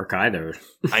doesn't work either.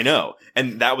 I know.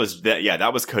 And that was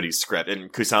Cody's script.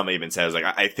 And Kusama even says,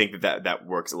 I think that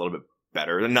works a little bit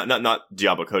better. Not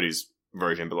Diablo Cody's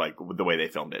version, but the way they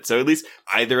filmed it. So at least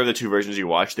either of the two versions you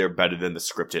watch, they're better than the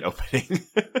scripted opening.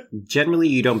 Generally,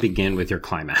 you don't begin with your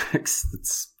climax.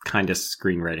 It's kind of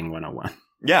screenwriting 101.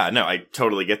 Yeah, no, I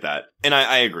totally get that. And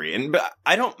I agree. But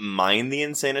I don't mind the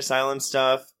insane asylum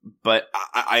stuff, but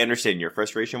I understand your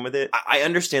frustration with it. I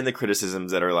understand the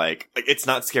criticisms that are it's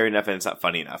not scary enough and it's not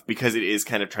funny enough, because it is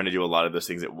kind of trying to do a lot of those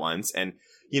things at once. And,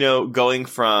 going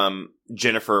from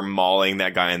Jennifer mauling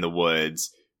that guy in the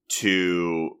woods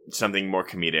to something more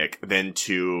comedic, then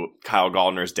to Kyle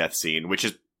Gallner's death scene, which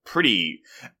is pretty...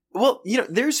 Well,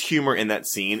 there's humor in that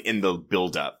scene in the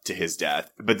build up to his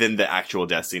death, but then the actual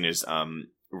death scene is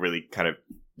really kind of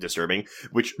disturbing,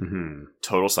 which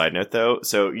total side note though.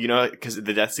 So, because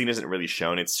the death scene isn't really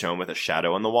shown, it's shown with a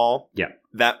shadow on the wall. Yeah.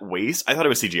 That waist, I thought it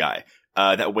was CGI.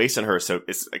 That waist on her, so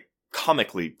it's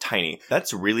comically tiny.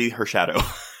 That's really her shadow.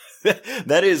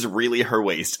 That is really her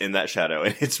waist in that shadow.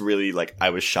 And it's really I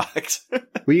was shocked.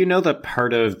 Well, that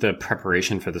part of the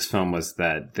preparation for this film was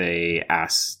that they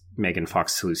asked Megan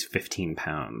Fox to lose 15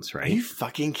 pounds, right? Are you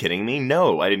fucking kidding me?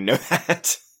 No, I didn't know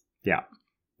that. Yeah.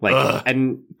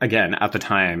 And again, at the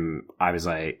time, I was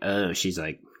like, oh, she's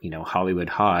Hollywood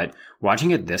hot.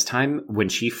 Watching it this time, when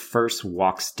she first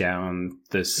walks down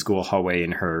the school hallway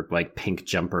in her, pink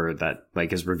jumper that,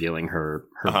 is revealing her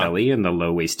belly and the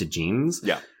low-waisted jeans.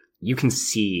 Yeah. You can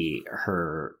see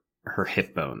her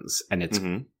hip bones, and it's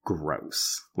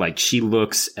gross. She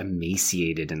looks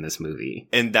emaciated in this movie.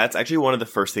 And that's actually one of the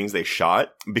first things they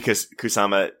shot, because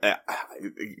Kusama,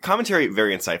 commentary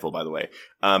very insightful, by the way,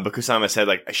 but Kusama said,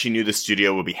 she knew the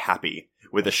studio would be happy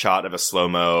with a shot of a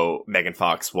slow-mo Megan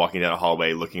Fox walking down a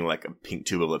hallway looking like a pink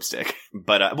tube of lipstick.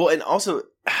 But, and also,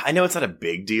 I know it's not a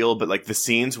big deal, but, the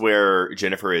scenes where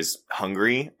Jennifer is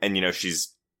hungry and,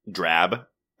 she's drab,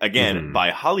 again,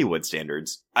 by Hollywood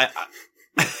standards,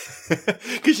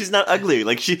 because she's not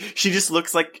ugly. She just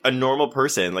looks like a normal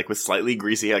person, with slightly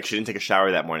greasy. She didn't take a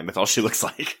shower that morning. That's all she looks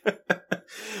like.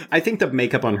 I think the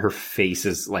makeup on her face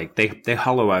is they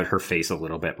hollow out her face a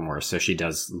little bit more, so she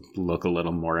does look a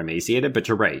little more emaciated. But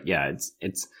you're right. Yeah,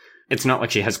 it's not like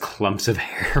she has clumps of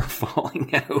hair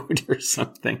falling out or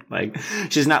something.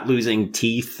 She's not losing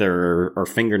teeth or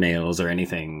fingernails or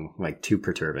anything too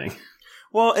perturbing.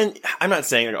 Well, and I'm not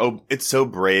saying, it's so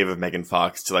brave of Megan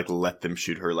Fox to let them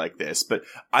shoot her like this, but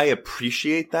I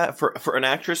appreciate that for an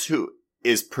actress who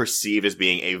is perceived as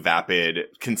being a vapid,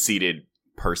 conceited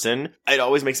person. It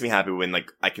always makes me happy when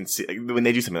I can see when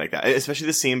they do something like that, especially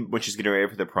the scene when she's getting ready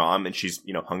for the prom and she's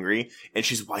hungry and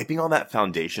she's wiping all that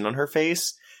foundation on her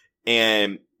face,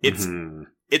 and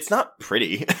it's not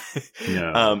pretty.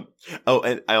 No.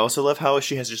 And I also love how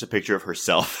she has just a picture of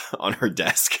herself on her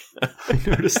desk. I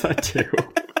noticed that too.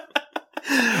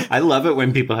 I love it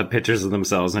when people have pictures of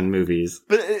themselves in movies.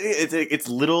 But it's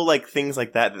little things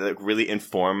like that really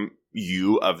inform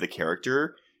you of the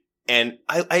character. And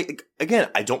I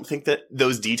don't think that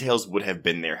those details would have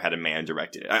been there had a man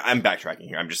directed it. I'm backtracking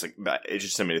here. I'm just it's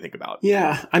just something to think about.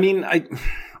 Yeah. I mean,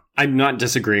 I'm not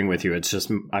disagreeing with you. It's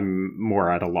just I'm more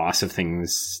at a loss of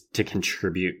things to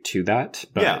contribute to that.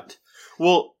 But... Yeah.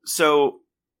 Well, so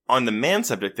on the man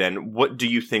subject then, what do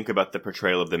you think about the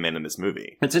portrayal of the men in this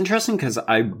movie? It's interesting because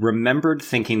I remembered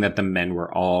thinking that the men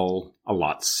were all a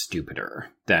lot stupider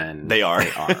than they are.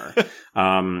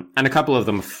 And a couple of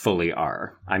them fully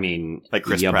are. I mean, like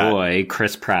Chris your Pratt. boy,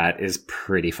 Chris Pratt, is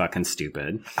pretty fucking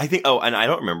stupid. I think, and I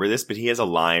don't remember this, but he has a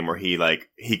line where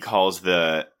he calls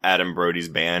the Adam Brody's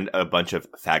band a bunch of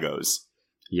fagos.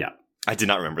 Yeah. I did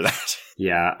not remember that.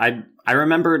 Yeah, I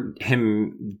remembered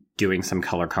him doing some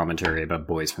color commentary about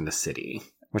Boys from the City,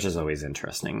 which is always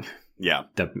interesting. Yeah.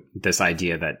 This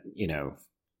idea that,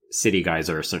 city guys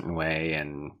are a certain way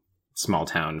and small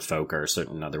town folk are a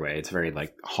certain other way. It's very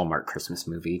like Hallmark Christmas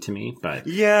movie to me, but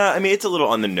yeah, I mean, it's a little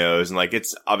on the nose, and like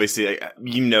it's obviously,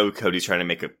 Cody's trying to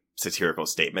make a satirical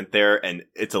statement there, and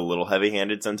it's a little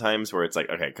heavy-handed sometimes where it's like,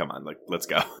 okay, come on, like, let's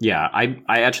go. Yeah,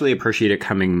 I actually appreciate it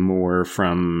coming more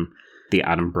from the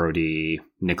Adam Brody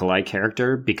Nikolai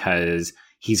character because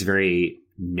he's very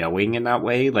knowing in that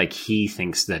way. Like, he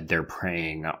thinks that they're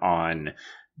preying on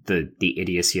the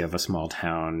idiocy of a small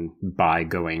town by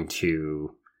going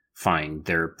to find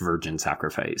their virgin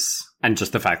sacrifice. And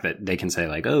just the fact that they can say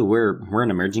like, oh, we're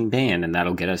an emerging band and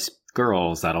that'll get us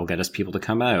girls, that'll get us people to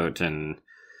come out. And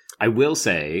I will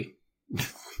say,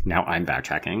 now I'm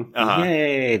backtracking. Uh-huh.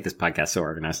 Yay, this podcast's so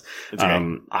organized. It's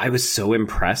okay. I was so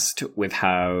impressed with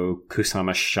how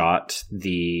Kusama shot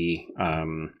the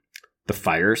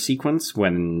fire sequence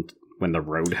when the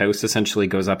roadhouse essentially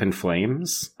goes up in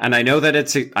flames. And I know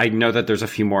that there's a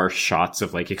few more shots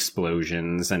of like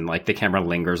explosions and like the camera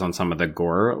lingers on some of the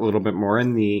gore a little bit more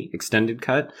in the extended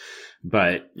cut.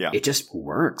 But It just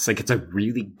works. Like, it's a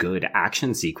really good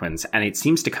action sequence, and it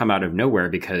seems to come out of nowhere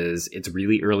because it's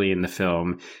really early in the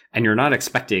film, and you're not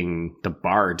expecting the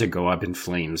bar to go up in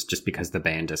flames just because the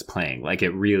band is playing. Like,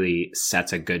 it really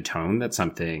sets a good tone that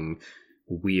something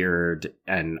weird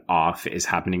and off is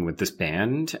happening with this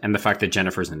band, and the fact that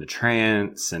Jennifer's in a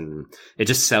trance, and it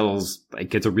just sells,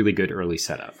 like, it's a really good early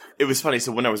setup. It was funny.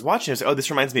 So when I was watching, I was like, oh, this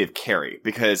reminds me of Carrie,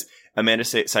 because Amanda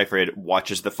Seyfried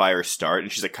watches the fire start,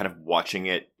 and she's like kind of watching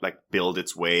it like build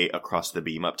its way across the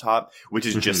beam up top, which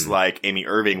is just like Amy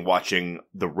Irving watching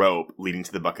the rope leading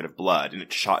to the bucket of blood, and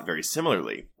it's shot very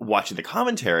similarly. Watching the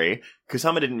commentary,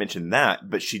 Kusama didn't mention that,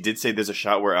 but she did say there's a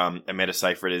shot where Amanda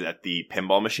Seyfried is at the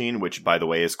pinball machine, which, by the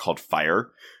way, is called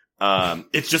Fire.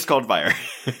 It's just called Fire.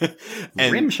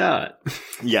 And rim shot.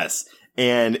 Yes.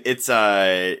 And it's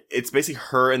basically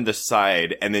her and the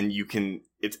side, and then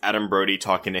it's Adam Brody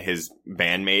talking to his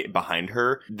bandmate behind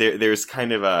her. There's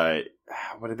kind of a,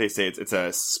 what did they say? It's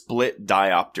a split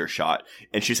diopter shot.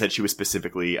 And she said she was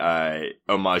specifically,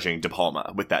 homaging De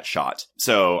Palma with that shot.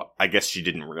 So I guess she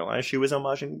didn't realize she was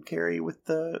homaging Carrie with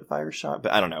the fire shot,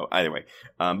 but I don't know. Either way.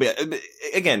 But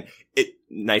again,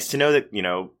 nice to know that,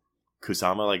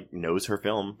 Kusama like knows her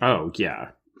film. Oh yeah.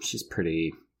 She's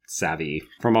pretty savvy.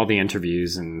 From all the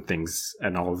interviews and things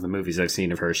and all of the movies I've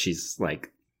seen of her, she's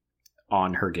like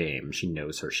on her game. She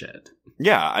knows her shit.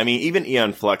 Yeah, I mean, even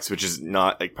Aeon Flux, which is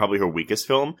not like probably her weakest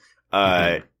film,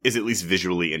 is at least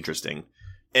visually interesting.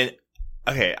 And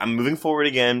okay, I'm moving forward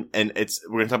again, and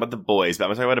we're gonna talk about The Boys, but I'm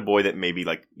gonna talk about a boy that maybe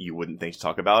like you wouldn't think to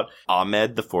talk about.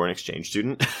 Ahmed, the foreign exchange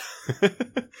student.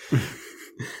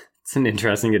 It's an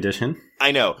interesting addition.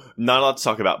 I know, not a lot to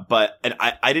talk about, but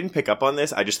I didn't pick up on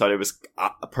this. I just thought it was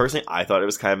personally, I thought it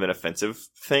was kind of an offensive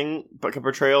thing, like a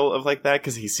portrayal of like that,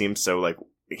 because he seems so like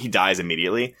he dies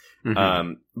immediately.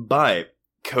 But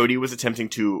Cody was attempting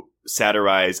to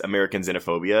satirize American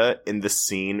xenophobia in the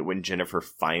scene when Jennifer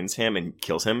finds him and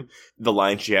kills him. The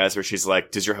line she has where she's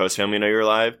like, "Does your host family know you're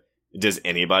alive? Does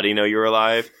anybody know you're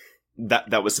alive?"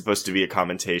 That was supposed to be a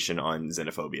commentation on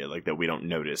xenophobia, like that we don't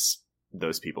notice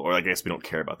those people, or I guess we don't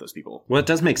care about those people. Well, it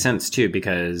does make sense too,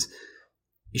 because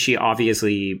she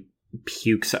obviously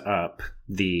pukes up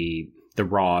the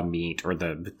raw meat or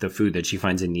the food that she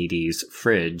finds in Needy's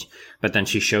fridge, but then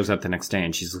she shows up the next day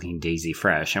and she's looking daisy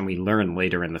fresh, and we learn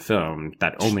later in the film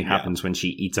that only happens when she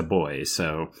eats a boy.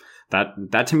 So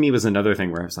that to me was another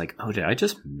thing where I was like, oh, did I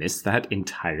just miss that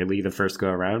entirely the first go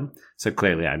around? So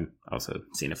clearly I'm also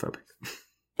xenophobic.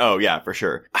 Oh, yeah, for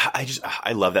sure.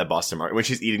 I love that Boston market. When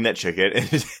she's eating that chicken,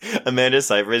 and Amanda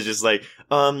Seyfried is just like,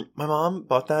 my mom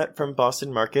bought that from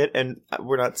Boston Market, and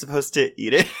we're not supposed to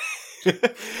eat it.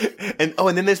 and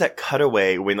then there's that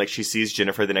cutaway when like she sees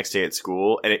Jennifer the next day at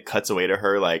school, and it cuts away to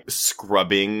her like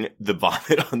scrubbing the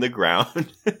vomit on the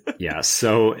ground. Yeah,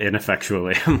 so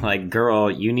ineffectually. I'm like, girl,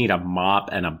 you need a mop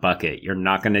and a bucket. You're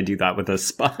not going to do that with a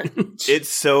sponge. It's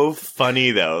so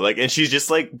funny though. Like, and she's just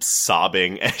like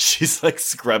sobbing as she's like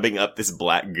scrubbing up this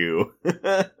black goo.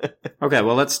 Okay,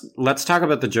 well, let's talk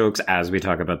about the jokes as we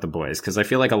talk about The Boys, because I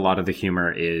feel like a lot of the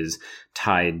humor is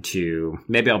tied to,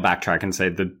 maybe I'll backtrack and say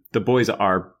the the boys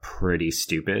are pretty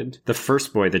stupid. The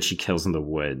first boy that she kills in the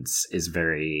woods is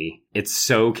it's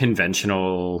so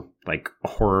conventional, like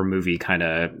horror movie kind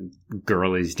of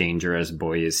girl is dangerous,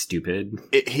 boy is stupid.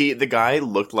 The guy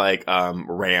looked like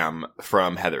Ram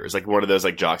from Heathers, like one of those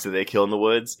like jocks that they kill in the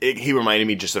woods. He reminded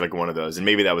me just of like one of those, and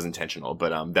maybe that was intentional,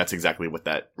 but that's exactly what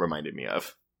that reminded me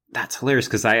of. That's hilarious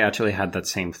because I actually had that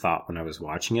same thought when I was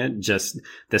watching it. Just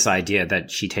this idea that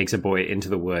she takes a boy into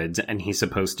the woods and he's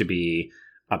supposed to be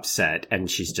upset,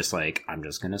 and she's just like, I'm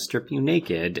just gonna strip you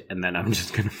naked and then I'm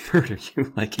just gonna murder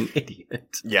you like an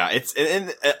idiot. Yeah,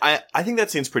 and I think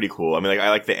that seems pretty cool. I mean, like, I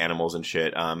like the animals and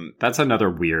shit. That's another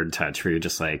weird touch where you're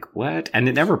just like, what? And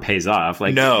it never pays off.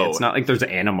 Like, no, it's not like there's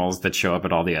animals that show up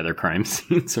at all the other crime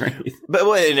scenes or anything. But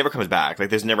it never comes back. Like,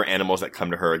 there's never animals that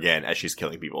come to her again as she's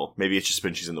killing people. Maybe it's just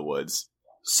when she's in the woods.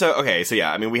 So, okay, so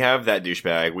yeah, I mean, we have that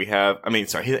douchebag.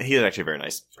 He's actually a very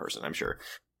nice person, I'm sure.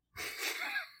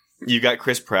 You got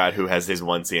Chris Pratt, who has his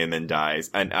one scene and then dies.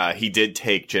 And he did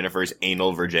take Jennifer's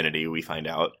anal virginity, we find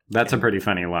out. That's a pretty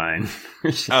funny line.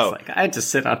 She's like, I had to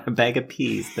sit on a bag of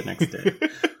peas the next day.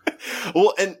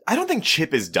 Well, and I don't think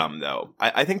Chip is dumb, though.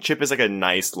 I think Chip is like a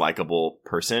nice, likable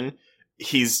person.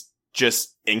 He's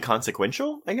just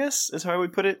inconsequential, I guess, is how I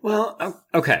would put it. Well,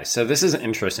 okay, so this is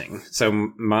interesting. So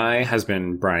my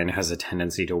husband, Brian, has a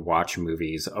tendency to watch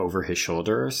movies over his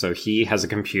shoulder. So he has a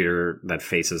computer that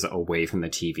faces away from the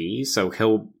TV. So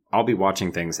I'll be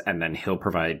watching things and then he'll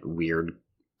provide weird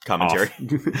commentary.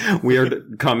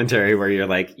 Weird commentary where you're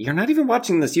like, you're not even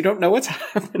watching this. You don't know what's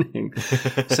happening.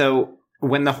 So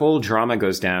when the whole drama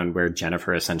goes down where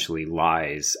Jennifer essentially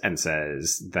lies and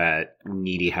says that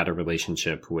Needy had a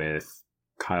relationship with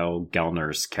Kyle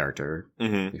Gellner's character,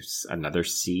 who's another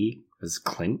C, is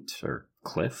Clint or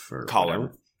Cliff or Colin.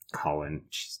 Whatever. Colin.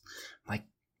 She's like,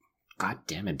 God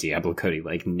damn it, Diablo Cody,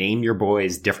 like name your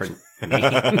boys different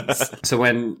names. So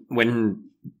when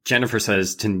Jennifer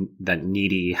says that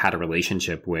Needy had a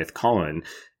relationship with Colin,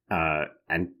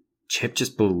 and Chip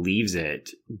just believes it,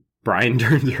 Brian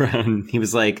turns around. He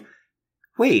was like,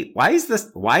 wait, why is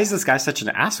this guy such an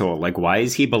asshole? Like, why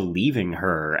is he believing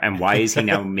her? And why is he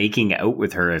now making out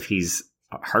with her if he's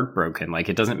heartbroken? Like,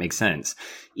 it doesn't make sense.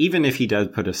 Even if he does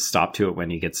put a stop to it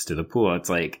when he gets to the pool, it's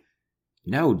like,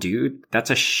 no, dude, that's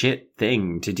a shit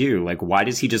thing to do. Like, why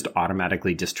does he just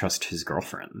automatically distrust his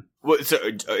girlfriend? Well, so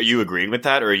are you agreeing with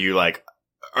that? Or are you like,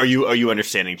 are you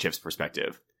understanding Chip's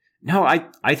perspective? No,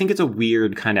 I think it's a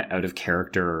weird kind of out of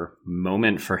character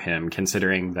moment for him,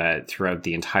 considering that throughout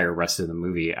the entire rest of the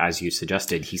movie, as you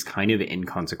suggested, he's kind of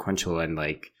inconsequential and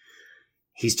like,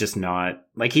 he's just not,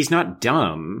 like, he's not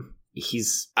dumb.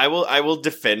 I will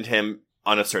defend him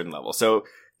on a certain level. So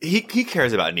he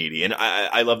cares about Needy, and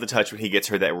I love the touch when he gets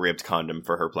her that ribbed condom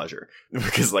for her pleasure,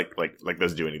 because like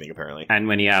those do anything apparently. And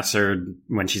when he asks her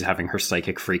when she's having her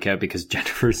psychic freak out because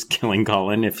Jennifer's killing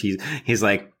Colin, if he's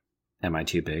like, am I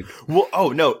too big? Well, oh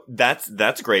no,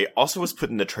 that's great. Also was put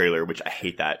in the trailer, which I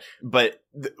hate that. But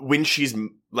when she's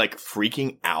like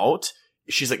freaking out,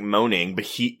 she's like moaning,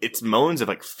 but it's moans of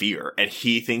like fear, and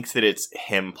he thinks that it's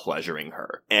him pleasuring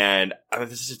her. And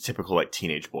this is a typical like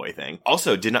teenage boy thing.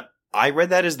 Also, I read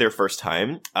that as their first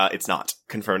time. It's not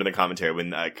confirmed in the commentary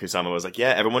when Kusama was like, yeah,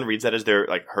 everyone reads that as their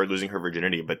like her losing her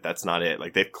virginity, but that's not it.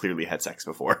 Like, they've clearly had sex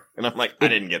before. And I'm like, I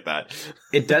didn't get that.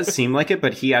 It does seem like it,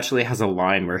 but he actually has a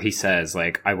line where he says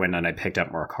like, I went and I picked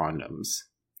up more condoms.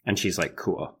 And she's like,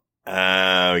 cool.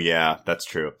 Oh, yeah, that's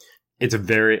true. It's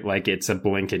it's a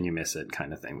blink and you miss it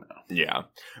kind of thing though. Yeah.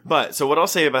 But so what I'll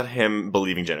say about him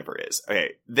believing Jennifer is,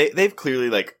 okay, they've clearly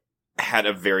like had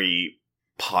a very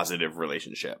positive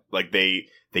relationship. Like they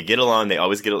get along, they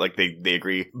always get it, like they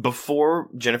agree. Before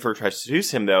Jennifer tries to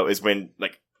seduce him though is when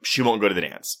like she won't go to the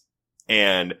dance.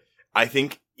 And I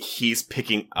think he's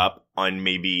picking up on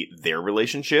maybe their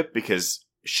relationship because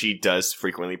she does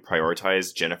frequently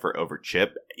prioritize Jennifer over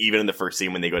Chip, even in the first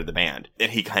scene when they go to the band.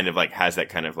 And he kind of like has that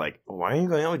kind of like, why are you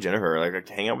going out with Jennifer? Like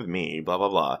hang out with me, blah, blah,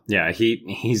 blah. Yeah,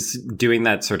 he's doing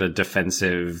that sort of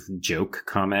defensive joke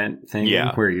comment thing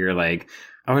where you're like,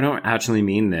 oh, I don't actually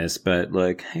mean this, but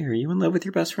like, hey, are you in love with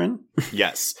your best friend?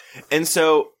 Yes. And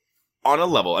so on a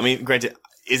level, I mean, granted,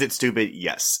 is it stupid?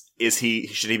 Yes. Should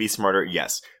he be smarter?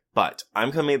 Yes. But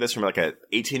I'm coming at this from like a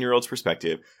 18-year-old's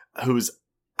perspective who's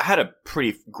had a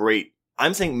pretty great,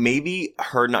 I'm saying maybe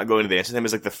her not going to the dance with him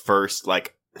is like the first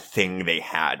like thing they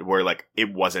had where like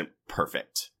it wasn't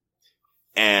perfect.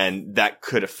 And that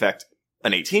could affect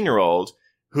an 18-year-old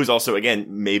who's also, again,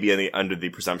 maybe under the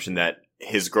presumption that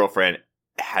his girlfriend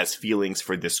has feelings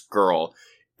for this girl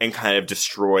and kind of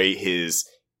destroy his,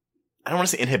 I don't want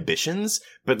to say inhibitions,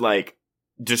 but like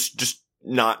just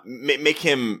not make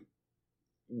him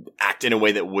act in a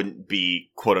way that wouldn't be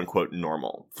quote unquote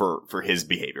normal for his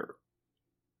behavior.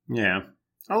 Yeah.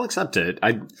 I'll accept it.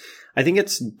 I think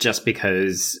it's just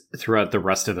because throughout the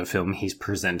rest of the film, he's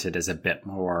presented as a bit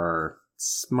more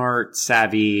smart,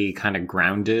 savvy, kind of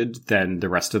grounded than the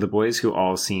rest of the boys, who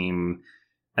all seem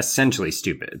essentially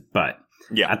stupid. But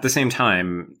yeah, at the same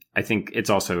time, I think it's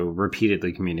also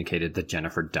repeatedly communicated that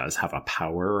Jennifer does have a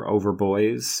power over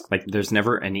boys. Like, there's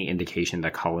never any indication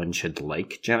that Colin should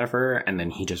like Jennifer, and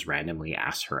then he just randomly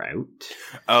asks her out.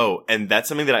 Oh, and that's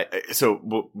something that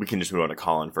we can just move on to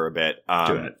Colin for a bit.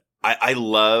 Do it. I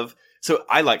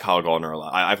like Kyle Gallner a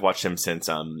lot. I've watched him since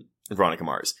Veronica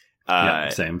Mars. Yeah,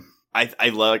 same. I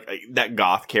love that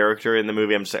goth character in the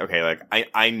movie. I'm just like, okay, like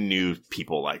I knew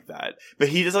people like that, but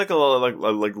he does like a lot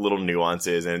of like little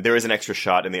nuances. And there is an extra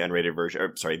shot in the unrated version,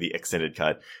 or sorry, the extended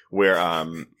cut, where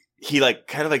he like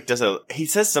kind of like he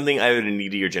says something either to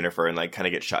Needy or Jennifer and like kind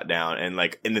of gets shot down. And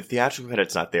like in the theatrical cut,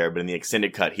 it's not there, but in the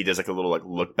extended cut, he does like a little like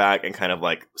look back and kind of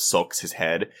like sulks his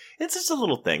head. It's just a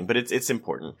little thing, but it's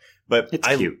important. But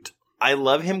it's cute. I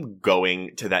love him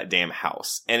going to that damn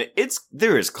house, and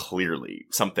there is clearly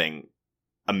something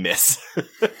amiss.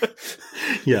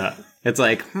 Yeah. It's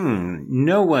like,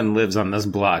 no one lives on this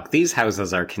block. These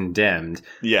houses are condemned.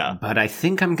 Yeah. But I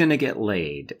think I'm gonna get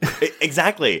laid.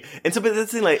 Exactly. And so, but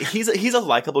that's the thing, like, he's a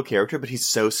likable character, but he's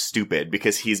so stupid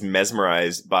because he's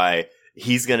mesmerized by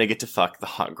he's gonna get to fuck the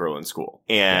hot girl in school.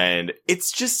 And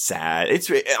it's just sad.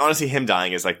 It's honestly, him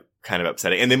dying is like kind of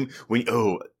upsetting. And then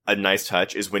a nice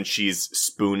touch is when she's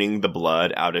spooning the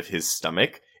blood out of his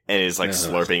stomach and is like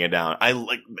slurping it down.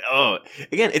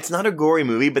 Again, it's not a gory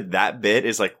movie, but that bit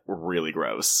is like really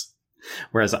gross.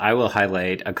 Whereas I will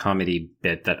highlight a comedy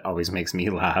bit that always makes me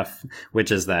laugh,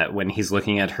 which is that when he's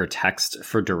looking at her text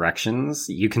for directions,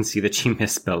 you can see that she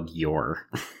misspelled your.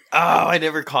 Oh, I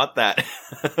never caught that.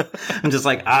 I'm just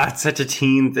like, it's such a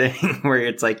teen thing where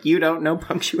it's like, you don't know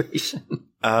punctuation.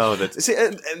 Oh, and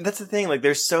that's the thing. Like,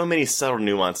 there's so many subtle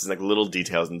nuances, like little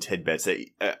details and tidbits that,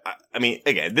 I mean,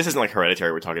 again, this isn't like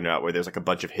Hereditary we're talking about where there's like a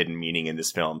bunch of hidden meaning in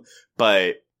this film,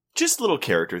 but just little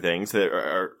character things that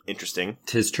are interesting.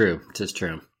 Tis true.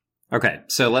 Okay,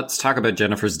 so let's talk about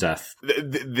Jennifer's death.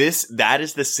 That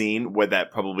is the scene where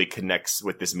that probably connects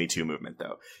with this Me Too movement,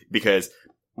 though, because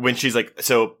when she's like,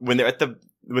 so when they're at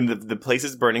when the place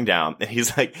is burning down, and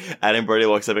he's like, Adam Brody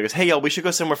walks up and goes, "Hey, y'all, we should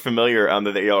go somewhere familiar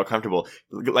that y'all are comfortable,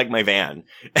 like my van."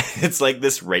 It's like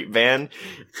this rape van.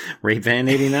 Rape van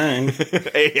 89.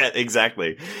 Yeah,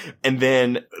 exactly. And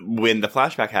then when the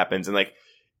flashback happens, and like,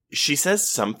 she says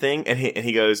something, and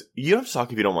he goes, "You don't have to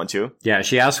talk if you don't want to." Yeah,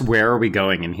 she asks, "Where are we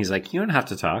going?" And he's like, "You don't have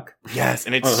to talk." Yes,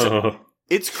 and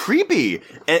it's creepy.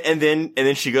 And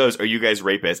then she goes, "Are you guys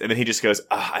rapists?" And then he just goes,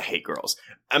 "I hate girls."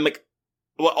 I'm like,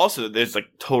 well, also there's like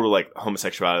total like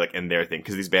homosexuality like in their thing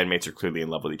because these bandmates are clearly in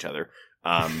love with each other.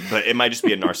 But it might just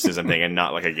be a narcissism thing and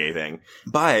not like a gay thing.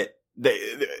 But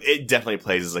it definitely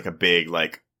plays as like a big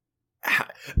like,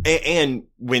 and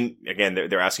when again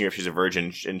they're asking her if she's a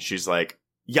virgin, and she's like,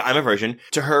 "Yeah, I'm a virgin."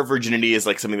 To her, virginity is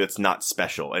like something that's not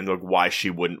special, and like why she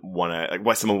wouldn't want to, like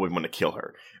why someone would want to kill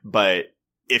her. But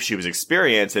if she was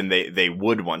experienced, and they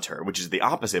would want her, which is the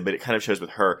opposite. But it kind of shows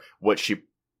with her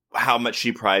how much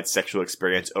she prides sexual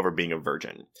experience over being a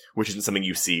virgin, which isn't something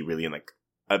you see really in like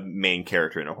a main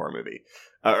character in a horror movie.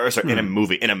 In a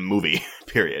movie,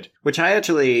 period. Which I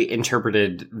actually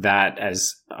interpreted that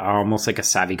as almost like a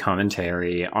savvy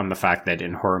commentary on the fact that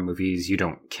in horror movies, you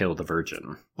don't kill the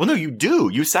virgin. Well, no, you do.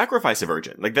 You sacrifice a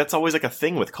virgin. Like, that's always like a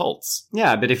thing with cults.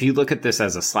 Yeah, but if you look at this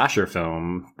as a slasher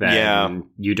film, then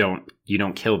you don't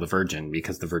kill the virgin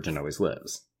because the virgin always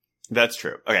lives. That's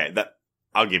true. Okay,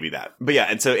 I'll give you that. But yeah,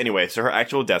 and so anyway, so her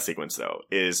actual death sequence, though,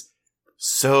 is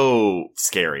so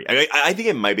scary. I think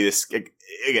it might be this.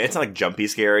 Again, it's not like jumpy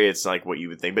scary. It's not like what you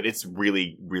would think, but it's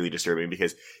really, really disturbing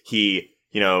because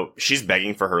she's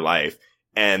begging for her life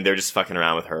and they're just fucking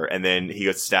around with her. And then he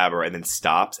goes to stab her and then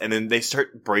stops. And then they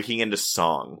start breaking into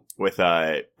song with,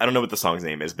 I don't know what the song's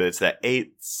name is, but it's that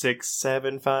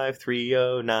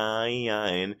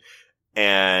 8675309.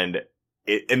 And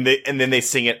then they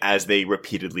sing it as they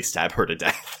repeatedly stab her to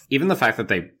death. Even the fact that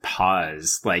they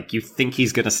pause, like, you think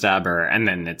he's gonna stab her, and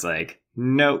then it's like,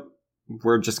 nope,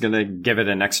 we're just gonna give it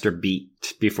an extra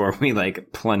beat before we,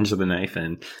 like, plunge the knife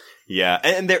in. Yeah,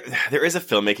 and there is a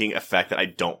filmmaking effect that I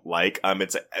don't like.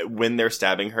 It's when they're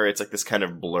stabbing her, it's like this kind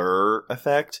of blur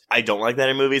effect. I don't like that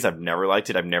in movies. I've never liked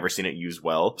it. I've never seen it used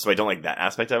well, so I don't like that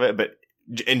aspect of it. But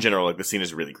in general, like, the scene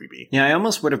is really creepy. Yeah, I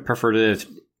almost would have preferred it.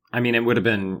 I mean, it would have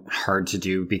been hard to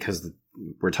do because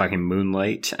we're talking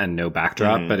moonlight and no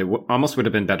backdrop, but it almost would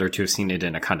have been better to have seen it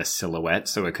in a kind of silhouette,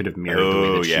 so it could have mirrored the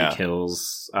way that she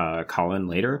kills Colin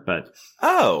later. But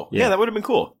yeah, that would have been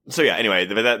cool. So yeah, anyway,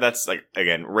 that's like,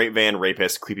 again, rape van,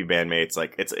 rapist, creepy bandmates.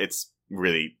 Like it's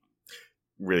really,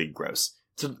 really gross.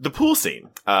 So the pool scene,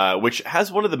 which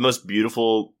has one of the most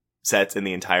beautiful sets in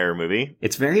the entire movie.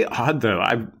 It's very odd, though.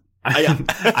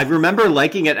 I remember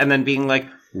liking it and then being like,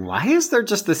 why is there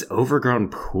just this overgrown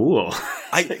pool?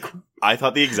 I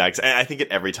thought the exact same. I think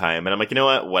it every time. And I'm like, you know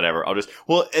what? Whatever. I'll just...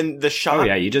 Well, and the shot... Oh,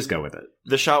 yeah, you just go with it.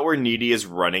 The shot where Needy is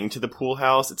running to the pool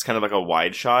house, it's kind of like a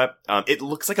wide shot. It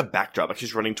looks like a backdrop. Like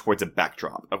she's running towards a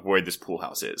backdrop of where this pool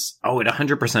house is. Oh, it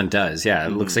 100% does. Yeah,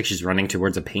 it looks like she's running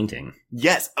towards a painting.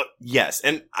 Yes. Yes.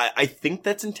 And I think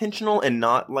that's intentional and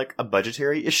not like a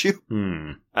budgetary issue.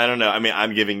 I don't know. I mean,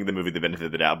 I'm giving the movie the benefit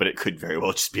of the doubt, but it could very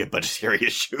well just be a budgetary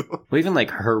issue. Well, even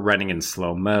like her running in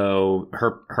slow-mo,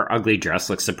 her ugly dress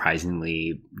looks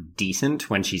surprisingly decent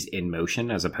when she's in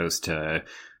motion as opposed to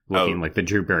looking like the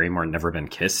Drew Barrymore Never Been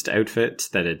Kissed outfit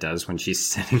that it does when she's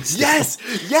sitting still.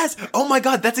 Yes! Oh my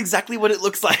god, that's exactly what it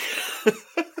looks like.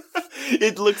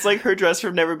 It looks like her dress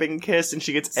from Never Been Kissed and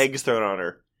she gets eggs thrown on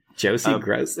her. Josie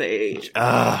Grossi.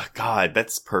 God,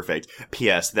 that's perfect.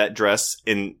 P.S. That dress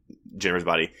in Jennifer's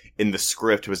Body in the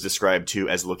script was described to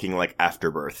as looking like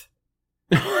Afterbirth.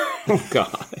 Oh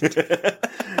god.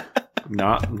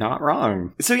 Not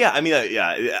wrong. So yeah, I mean,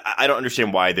 I don't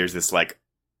understand why there's this like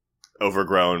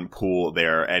overgrown pool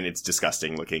there, and it's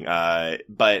disgusting looking.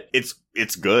 But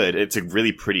it's good. It's a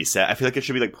really pretty set. I feel like it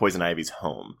should be like Poison Ivy's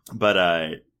home.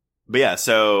 But yeah.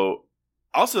 So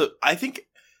also, I think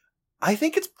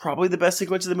it's probably the best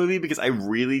sequence of the movie because I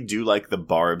really do like the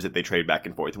barbs that they trade back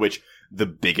and forth. Which the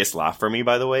biggest laugh for me,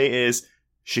 by the way, is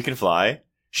she can fly.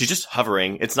 She's just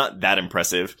hovering. It's not that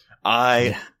impressive.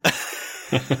 I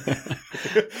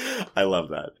love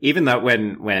that. Even that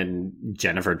when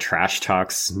Jennifer trash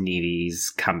talks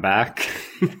Needy's comeback,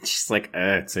 she's like,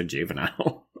 it's so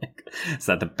juvenile. Is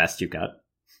that the best you got?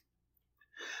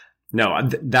 No,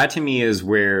 that to me is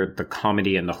where the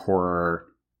comedy and the horror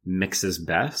mixes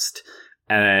best.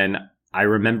 And I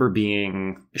remember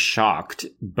being shocked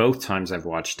both times I've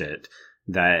watched it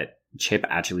that Chip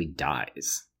actually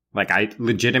dies. Like, I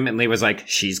legitimately was like,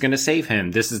 she's gonna save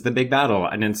him. This is the big battle.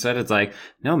 And instead it's like,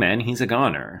 no, man, he's a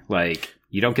goner. Like,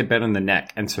 you don't get bit in the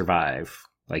neck and survive.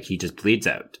 Like, he just bleeds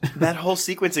out. That whole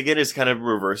sequence, again, is kind of a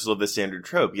reversal of the standard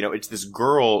trope. You know, it's this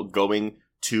girl going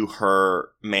to her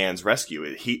man's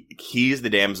rescue. He's the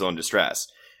damsel in distress.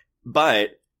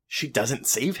 But she doesn't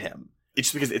save him. It's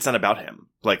just because it's not about him.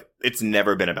 Like, it's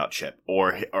never been about Chip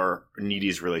or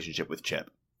Needy's relationship with Chip.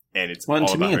 And it's well, and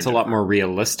to me, it's a lot more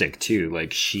realistic too.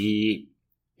 Like she's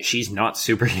not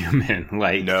superhuman.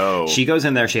 Like no, she goes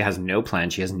in there, she has no plan,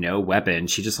 she has no weapon.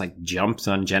 She just like jumps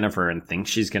on Jennifer and thinks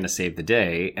she's going to save the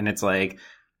day. And it's like,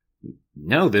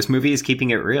 no, this movie is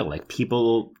keeping it real. Like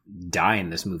people die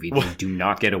in this movie. They do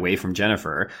not get away from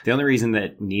Jennifer. The only reason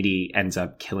that Needy ends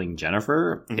up killing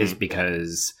Jennifer is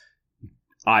because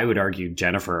I would argue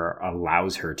Jennifer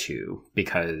allows her to,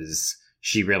 because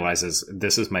she realizes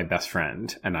this is my best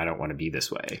friend and I don't want to be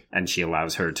this way. And she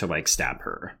allows her to like stab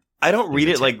her. I don't read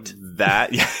it like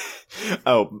that.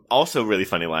 Oh, also really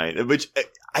funny line, which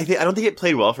I don't think it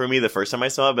played well for me the first time I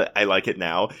saw it, but I like it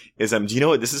now, is, do you know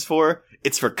what this is for?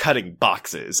 It's for cutting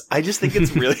boxes. I just think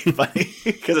it's really funny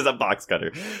because it's a box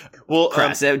cutter. Well,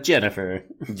 cross out Jennifer.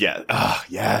 Yeah. Oh,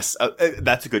 yes.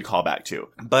 That's a good callback too.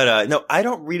 But, no, I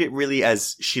don't read it really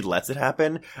as she lets it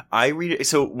happen. I read it,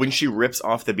 so when she rips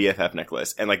off the BFF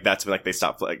necklace and like that's when like they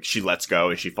stop, like she lets go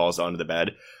and she falls onto the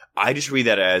bed. I just read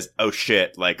that as, oh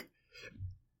shit, like,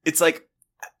 it's like,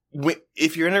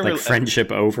 if you're in a like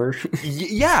friendship over.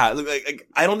 Yeah. Like,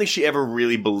 I don't think she ever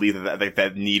really believed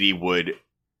that Needy would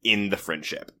end the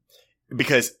friendship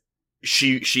because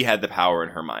she had the power in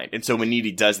her mind. And so when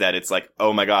Needy does that, it's like,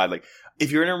 oh my God, like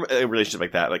if you're in a relationship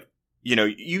like that, like, you know,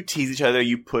 you tease each other,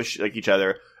 you push like each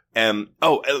other.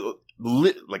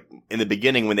 Like in the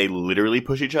beginning when they literally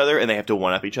push each other and they have to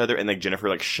one up each other and like Jennifer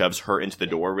like shoves her into the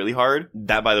door really hard.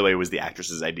 That, by the way, was the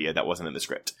actress's idea. That wasn't in the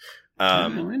script.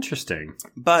 Interesting.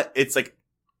 But it's like,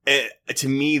 to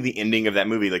me, the ending of that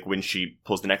movie, like when she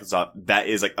pulls the necklace off, that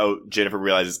is like, oh, Jennifer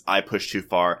realizes I pushed too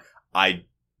far. I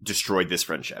destroyed this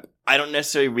friendship. I don't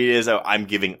necessarily read it as, oh, I'm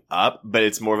giving up, but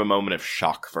it's more of a moment of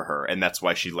shock for her. And that's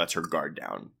why she lets her guard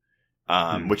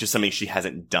down. Which is something she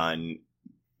hasn't done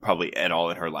probably at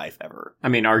all in her life ever. I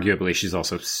mean, arguably, she's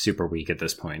also super weak at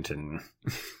this point, and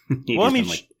been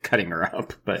like cutting her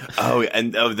up. But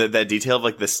and that detail of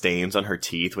like the stains on her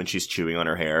teeth when she's chewing on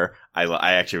her hair,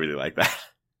 I actually really like that.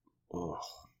 Oh,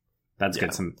 that's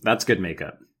good. That's good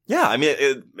makeup. Yeah, I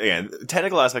mean, again,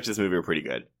 technical aspects of this movie are pretty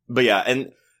good. But yeah,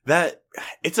 and that,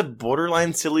 it's a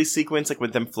borderline silly sequence, like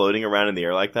with them floating around in the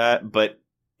air like that, but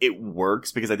it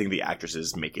works because I think the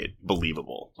actresses make it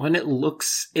believable. And it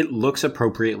looks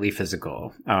appropriately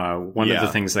physical. One of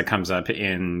the things that comes up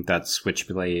in that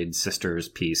Switchblade Sisters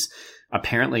piece,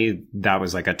 apparently that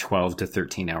was like a 12 to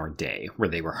 13 hour day where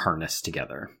they were harnessed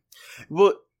together.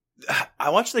 Well, I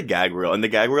watched the gag reel, and the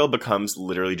gag reel becomes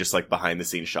literally just like behind the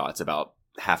scenes shots about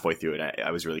halfway through it.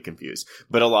 I was really confused,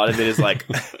 but a lot of it is like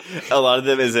a lot of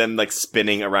them is them like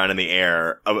spinning around in the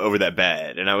air over that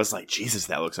bed, and I was like, Jesus,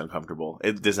 that looks uncomfortable.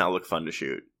 It does not look fun to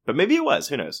shoot, but maybe it was,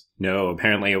 who knows. No,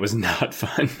 apparently it was not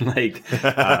fun. Like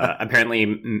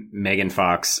apparently Megan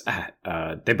Fox,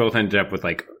 they both ended up with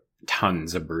like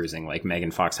tons of bruising. Like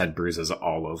Megan Fox had bruises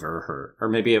all over her, or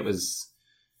maybe it was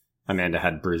Amanda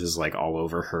had bruises like all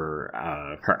over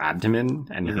her abdomen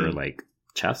and her like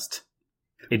chest.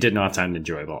 It did not sound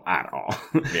enjoyable at all.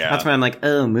 Yeah. That's why I'm like,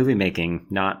 oh, movie making,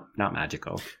 not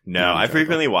magical. No, I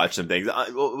frequently watch some things. I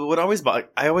always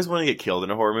want to get killed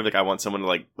in a horror movie. Like, I want someone to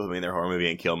like put me in their horror movie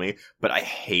and kill me, but I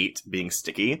hate being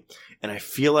sticky. And I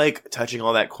feel like touching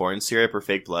all that corn syrup or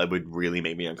fake blood would really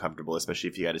make me uncomfortable, especially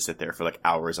if you had to sit there for like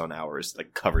hours on hours,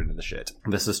 like covered in the shit.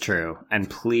 This is true. And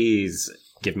please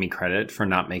give me credit for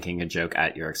not making a joke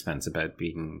at your expense about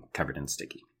being covered in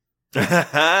sticky.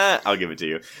 I'll give it to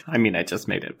you. I mean, I just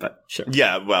made it, but sure.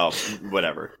 Yeah, well,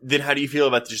 whatever. Then how do you feel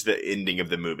about just the ending of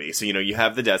the movie? So, you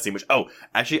have the death scene, which,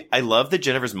 actually, I love that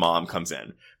Jennifer's mom comes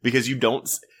in, because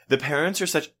the parents are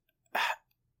such...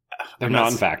 They're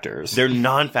non-factors. They're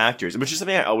non-factors, which is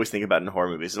something I always think about in horror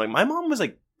movies. Like, my mom was,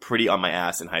 like, pretty on my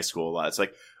ass in high school a lot. It's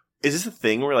like, is this a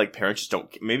thing where, like, parents just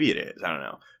don't... Maybe it is. I don't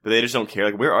know. But they just don't care.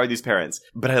 Like, where are these parents?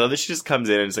 But I love that she just comes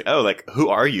in and it's like, oh, like, who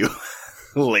are you,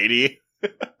 lady?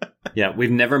 Yeah,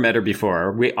 we've never met her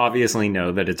before. We obviously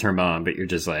know that it's her mom, but you're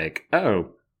just like,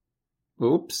 oh,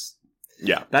 oops.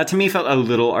 Yeah. That to me felt a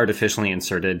little artificially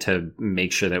inserted to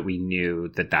make sure that we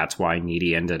knew that that's why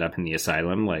Needy ended up in the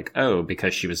asylum. Like, oh,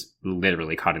 because she was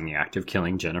literally caught in the act of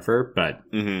killing Jennifer, but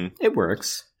it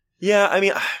works. Yeah, I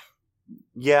mean...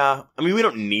 Yeah, I mean, we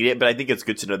don't need it, but I think it's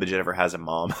good to know that Jennifer has a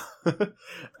mom.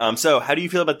 So how do you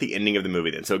feel about the ending of the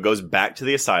movie then? So it goes back to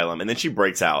the asylum, and then she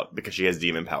breaks out because she has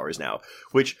demon powers now,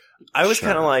 which I was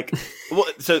kind of like, well,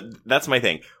 so that's my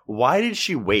thing. Why did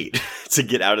she wait to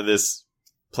get out of this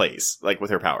place, like, with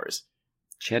her powers?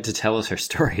 She had to tell us her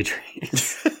story,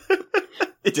 Trace.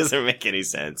 It doesn't make any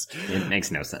sense. It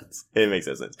makes no sense. It makes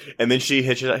no sense. And then she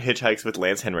hitchhikes with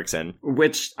Lance Henriksen.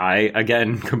 Which I,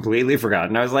 again, completely forgot.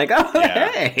 And I was like, oh, yeah.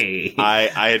 Hey!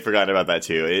 I had forgotten about that,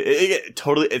 too. It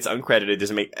totally, it's uncredited. It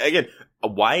doesn't make, again,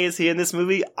 why is he in this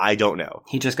movie? I don't know.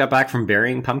 He just got back from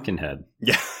burying Pumpkinhead.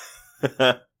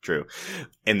 Yeah. True.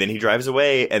 And then he drives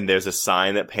away, and there's a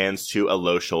sign that pans to a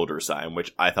low shoulder sign,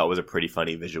 which I thought was a pretty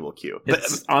funny visual cue.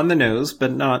 It's on the nose,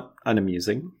 but not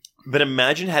unamusing. But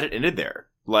imagine had it ended there.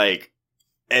 Like,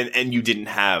 and you didn't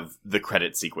have the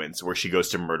credit sequence where she goes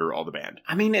to murder all the band.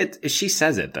 I mean, she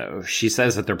says it, though. She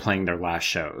says that they're playing their last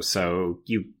show. So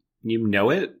you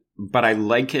know it, but I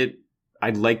like it.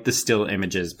 I like the still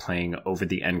images playing over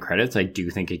the end credits. I do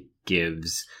think it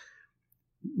gives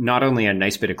not only a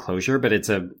nice bit of closure, but it's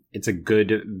a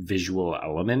good visual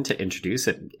element to introduce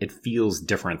it. It feels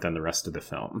different than the rest of the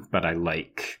film, but I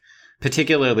like...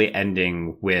 Particularly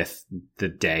ending with the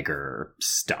dagger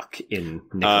stuck in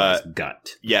Nicholas'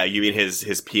 gut. Yeah, you mean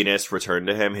his penis returned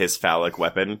to him, his phallic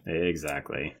weapon?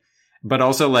 Exactly. But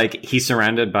also, like, he's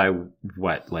surrounded by,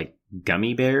 what, like,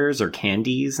 gummy bears or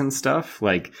candies and stuff?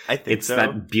 Like, I think it's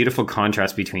that beautiful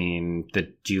contrast between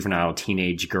the juvenile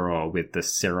teenage girl with the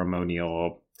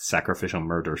ceremonial sacrificial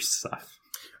murder stuff.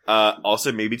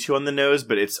 Also maybe 2 on the nose,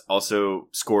 but it's also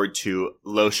scored to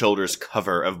Low Shoulders'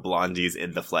 cover of Blondie's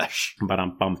In the Flesh.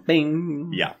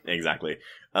 Ba-dum-bum-bing. Yeah, exactly.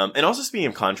 And also speaking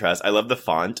of contrast, I love the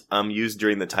font used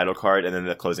during the title card and then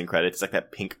the closing credits. It's like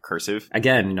that pink cursive.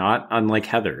 Again, not unlike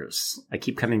Heathers. I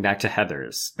keep coming back to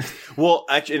Heathers. Well,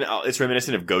 actually, it's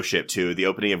reminiscent of Ghost Ship, too. The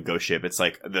opening of Ghost Ship, it's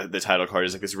like the title card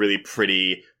is like this really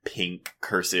pretty pink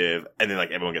cursive, and then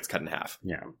like everyone gets cut in half.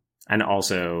 Yeah. And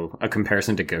also, a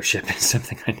comparison to Ghost Ship is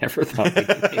something I never thought we'd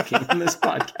be making in this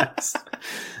podcast.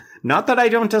 Not that I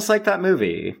don't dislike that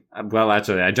movie. Well,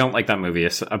 actually, I don't like that movie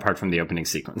apart from the opening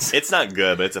sequence. It's not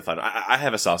good, but it's a fun... I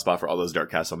have a soft spot for all those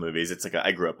Dark Castle movies. It's like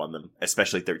I grew up on them,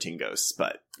 especially 13 Ghosts,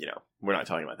 but, we're not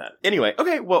talking about that. Anyway,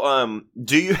 okay, well,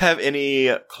 do you have any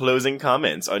closing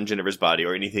comments on Jennifer's Body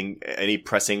or any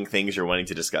pressing things you're wanting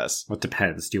to discuss? Well, it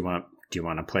depends. Do you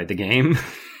want to play the game?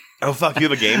 Oh, fuck, you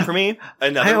have a game for me?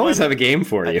 I always have a game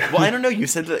for you. Well, I don't know. You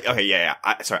said that... Okay, yeah.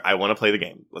 Sorry, I want to play the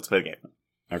game. Let's play the game.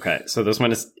 Okay, so this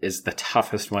one is the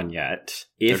toughest one yet.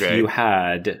 If Okay. you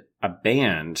had a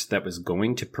band that was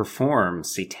going to perform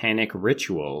satanic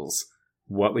rituals,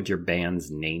 what would your band's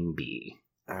name be?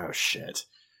 Oh, shit.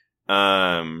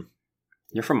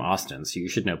 You're from Austin, so you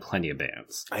should know plenty of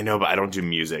bands. I know, but I don't do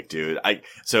music, dude.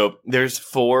 So there's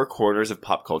 4 corners of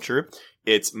pop culture.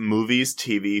 It's movies,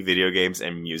 TV, video games,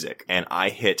 and music. And I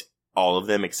hit all of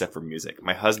them except for music.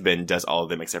 My husband does all of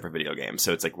them except for video games.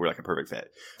 So it's like, we're like a perfect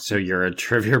fit. So you're a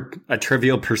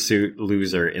Trivial Pursuit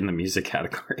loser in the music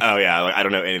category. Oh yeah, like, I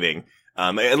don't know anything.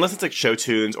 Unless it's like show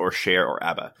tunes or Cher or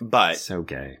ABBA. But So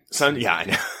gay.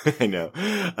 yeah, I know.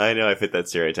 I know I fit that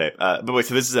stereotype. But wait,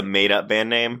 so this is a made up band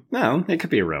name? No, it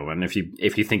could be a real one if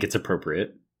you think it's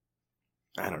appropriate.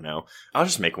 I don't know. I'll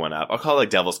just make one up. I'll call it like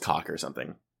Devil's Cock or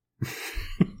something.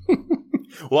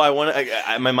 Well,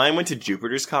 my mind went to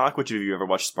Jupiter's Cock, which if you ever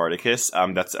watched Spartacus,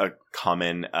 that's a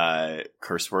common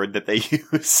curse word that they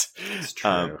use. It's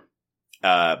true.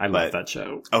 I love that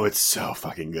show. Oh, it's so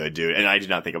fucking good, dude. And I did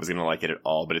not think I was going to like it at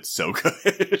all, but it's so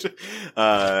good.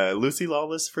 Lucy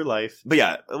Lawless for life. But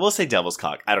yeah, we'll say Devil's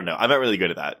Cock. I don't know. I'm not really good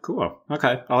at that. Cool.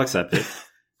 Okay, I'll accept it.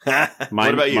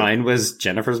 What about you? Mine was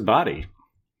Jennifer's Body.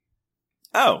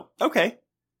 Oh, okay.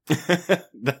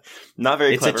 Not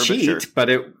very It's clever, a cheat, but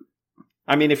sure.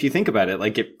 I mean, if you think about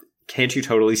it, can't you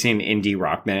totally see an indie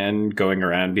rock band going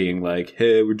around being like,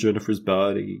 hey, we're Jennifer's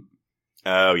Body?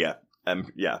 Oh, yeah.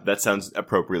 Yeah, that sounds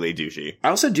appropriately douchey. I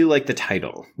also do like the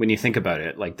title when you think about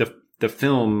it. Like the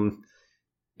film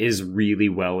is really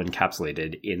well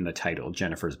encapsulated in the title,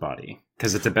 Jennifer's Body,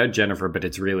 because it's about Jennifer, but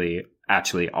it's really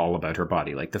actually all about her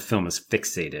body. Like the film is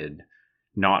fixated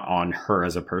not on her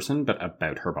as a person, but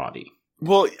about her body.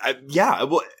 Well, yeah,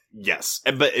 well, yes.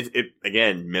 But it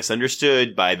again,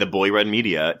 misunderstood by the boy run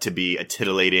media to be a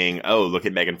titillating, oh, look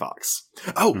at Megan Fox.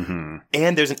 Oh,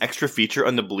 and there's an extra feature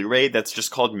on the Blu-ray that's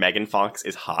just called Megan Fox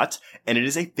is Hot. And it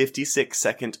is a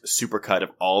 56-second supercut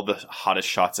of all the hottest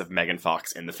shots of Megan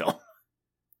Fox in the film.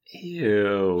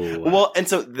 Ew. Well, and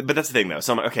so, but that's the thing though.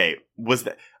 So I'm like, okay,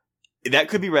 that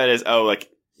could be read as, oh, like,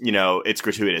 it's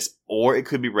gratuitous. Or it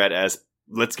could be read as,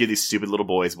 let's give these stupid little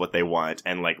boys what they want,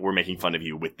 and like we're making fun of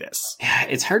you with this. Yeah,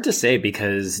 it's hard to say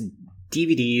because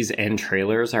DVDs and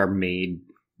trailers are made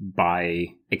by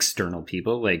external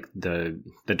people. Like the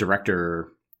director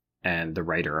and the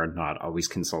writer are not always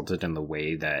consulted in the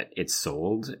way that it's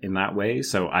sold in that way.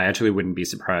 So I actually wouldn't be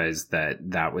surprised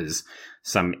that was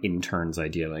some intern's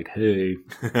idea. Like, hey,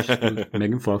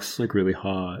 Megan Fox is like really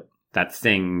hot. That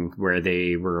thing where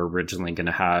they were originally going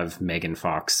to have Megan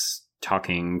Fox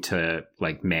talking to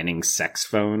like Manning's sex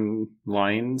phone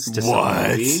lines to sell the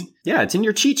movie. Yeah, it's in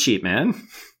your cheat sheet, man.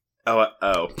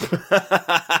 Oh.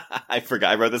 I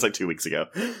forgot. I wrote this like 2 weeks ago.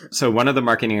 So one of the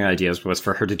marketing ideas was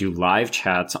for her to do live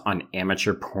chats on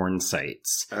amateur porn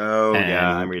sites. Oh, and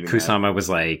yeah, I'm reading Kusama was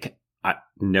like,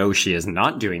 no, she is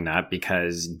not doing that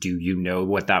because do you know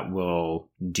what that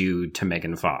will do to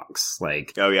Megan Fox?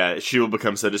 Like, oh yeah, she will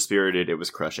become so dispirited it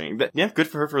was crushing. But yeah, good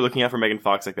for her for looking out for Megan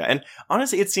Fox like that. And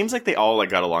honestly, it seems like they all like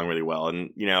got along really well. And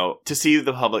to see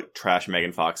the public trash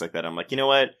Megan Fox like that, I'm like, you know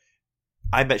what?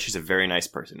 I bet she's a very nice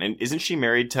person. And isn't she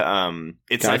married to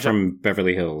it's guy not from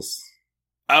Beverly Hills?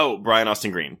 Oh, Brian Austin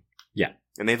Green. Yeah,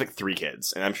 and they have like 3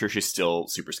 kids, and I'm sure she's still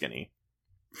super skinny.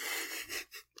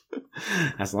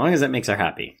 As long as it makes her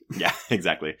happy. Yeah,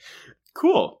 exactly.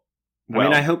 Cool. Well, I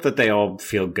mean, I hope that they all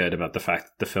feel good about the fact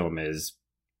that the film is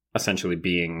essentially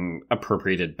being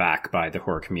appropriated back by the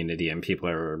horror community and people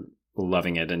are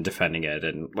loving it and defending it.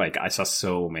 And like, I saw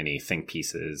so many think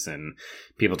pieces and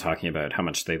people talking about how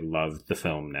much they love the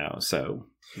film now. So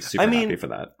I'm super happy for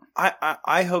that.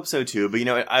 I hope so too, but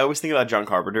I always think about John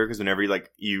Carpenter because whenever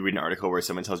you read an article where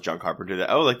someone tells John Carpenter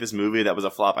that, oh, like this movie that was a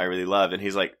flop I really loved, and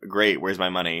he's like, great, where's my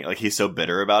money? Like he's so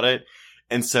bitter about it,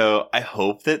 and so I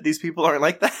hope that these people aren't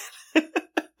like that.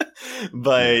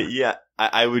 But yeah,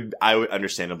 I would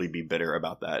understandably be bitter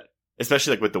about that,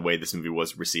 especially like with the way this movie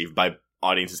was received by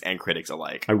audiences and critics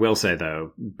alike. I will say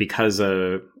though, because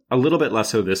a little bit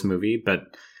less so this movie,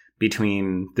 but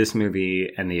between this movie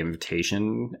and The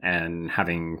Invitation and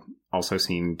having also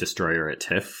seen Destroyer at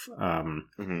TIFF,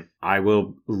 I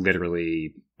will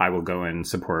go and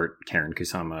support Karen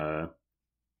Kusama.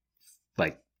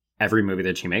 Like every movie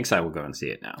that she makes, I will go and see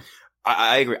it now.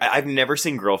 I agree. I've never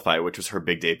seen Girl Fight, which was her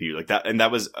big debut, like that, and that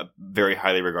was very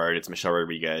highly regarded. It's Michelle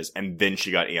Rodriguez, and then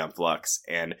she got Aeon Flux,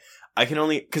 and I can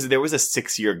only because there was a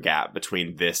 6-year gap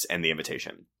between this and The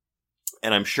Invitation,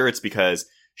 and I'm sure it's because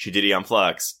she did Aeon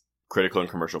Flux, critical and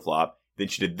commercial flop. Then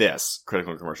she did this,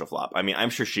 critical and commercial flop. I mean, I'm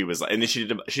sure she was like, and then she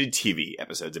did TV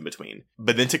episodes in between.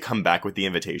 But then to come back with The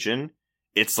Invitation,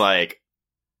 it's like,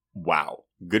 wow,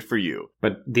 Good for you.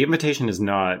 But The Invitation is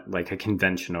not like a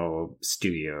conventional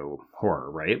studio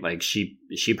horror, right? Like she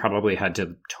probably had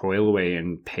to toil away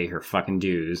and pay her fucking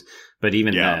dues. But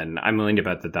even then, I'm willing to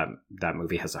bet that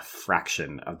movie has a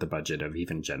fraction of the budget of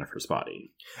even Jennifer's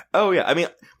Body. Oh yeah, I mean,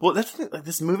 well, that's the thing, like,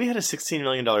 this movie had a $16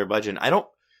 million budget. And I don't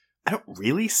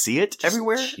really see it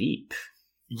everywhere. Cheap.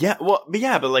 Yeah, well,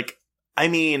 but like, I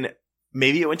mean,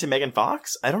 maybe it went to Megan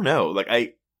Fox. I don't know.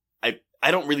 Like, I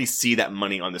don't really see that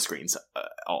money on the screens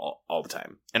all the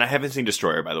time. And I haven't seen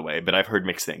Destroyer, by the way, but I've heard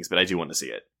mixed things, but I do want to see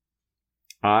it.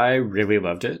 I really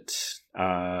loved it,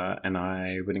 and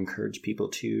I would encourage people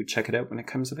to check it out when it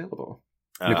comes available.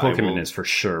 Nicole Kidman is for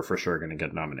sure going to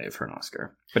get nominated for an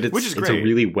Oscar. But Which is great. It's a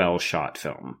really well-shot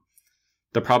film.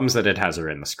 The problems that it has are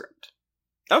in the script.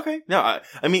 Okay. No,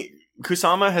 I mean,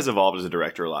 Kusama has evolved as a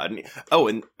director a lot. And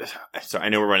sorry, I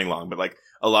know we're running long, but like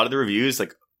a lot of the reviews,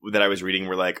 like, that I was reading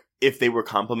were like, if they were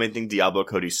complimenting Diablo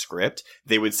Cody's script,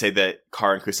 they would say that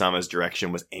Karan Kusama's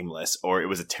direction was aimless, or it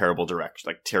was a terribly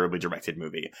directed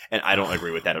movie. And I don't agree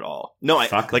with that at all. No,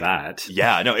 Fuck that.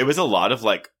 Yeah, no, it was a lot of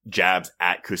like jabs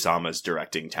at Kusama's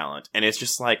directing talent. And it's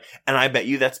just like, and I bet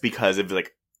you that's because of like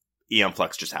Aeon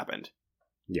Flux just happened.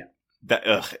 Yeah.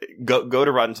 Go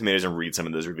to Rotten Tomatoes and read some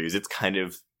of those reviews. It's kind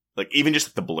of like, even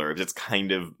just the blurbs, it's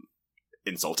kind of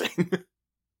insulting.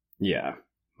 Yeah.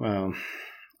 Well,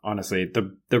 honestly,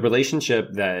 the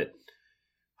relationship that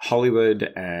Hollywood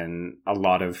and a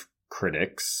lot of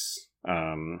critics,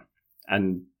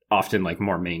 and often like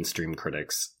more mainstream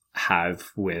critics,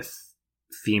 have with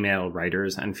female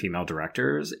writers and female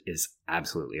directors is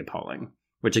absolutely appalling.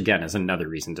 Which again is another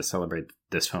reason to celebrate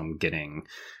this film getting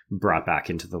brought back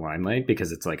into the limelight,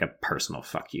 because it's like a personal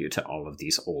fuck you to all of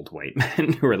these old white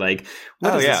men who are like,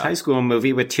 what is this high school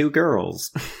movie with two girls?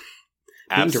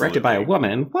 Being directed by a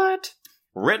woman? What?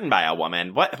 Written by a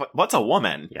woman? What's a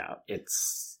woman? Yeah,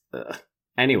 it's...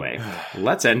 Anyway,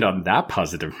 let's end on that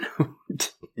positive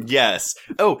note. Yes.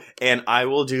 Oh, and I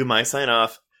will do my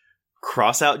sign-off.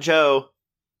 Cross out Joe.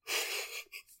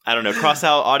 I don't know. Cross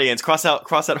out audience. Cross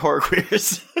out horror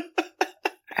queers.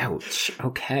 Ouch.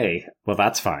 Okay. Well,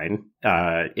 that's fine.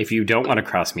 If you don't want to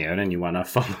cross me out and you want to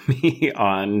follow me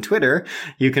on Twitter,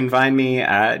 you can find me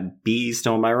at B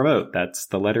Stole My Remote. That's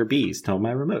the letter B, Stole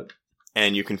My Remote.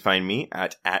 And you can find me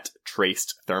at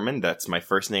Traced Thurman. That's my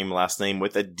first name, last name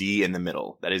with a D in the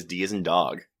middle. That is D as in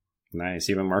dog. Nice.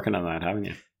 You've been working on that, haven't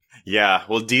you? Yeah.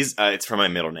 Well, D's, it's from my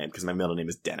middle name because my middle name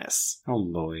is Dennis. Oh,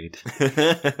 Lloyd.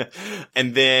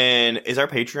 And then, is our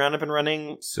Patreon up and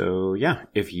running? So, yeah.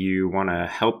 If you want to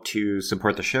help to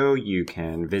support the show, you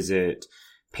can visit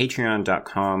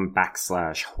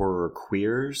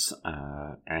patreon.com/horrorqueers.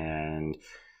 And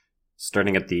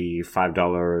starting at the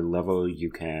 $5 level,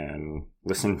 you can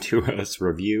listen to us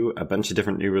review a bunch of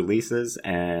different new releases.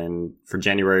 And for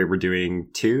January, we're doing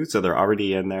 2, so they're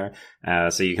already in there.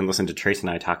 So you can listen to Trace and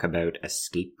I talk about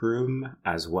Escape Room,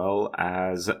 as well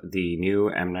as the new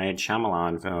M. Night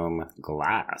Shyamalan film,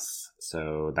 Glass.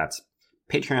 So that's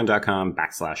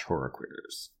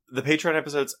patreon.com/horrorqueers. The Patreon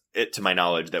episodes, to my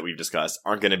knowledge, that we've discussed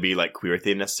aren't going to be like queer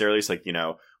themed necessarily. It's like,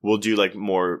 we'll do like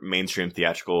more mainstream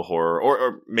theatrical horror,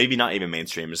 or maybe not even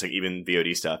mainstream, just like even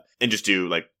VOD stuff, and just do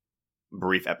like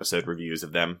brief episode reviews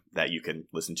of them that you can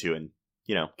listen to and,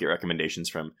 get recommendations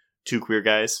from 2 queer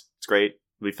guys. It's great.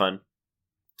 It'll be fun.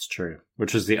 It's true.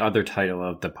 Which is the other title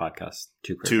of the podcast.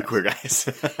 2 queer guys.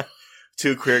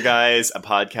 2 queer guys, a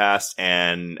podcast,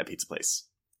 and a pizza place.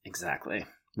 Exactly.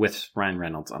 With Ryan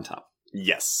Reynolds on top.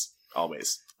 Yes,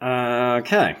 always.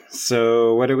 Okay,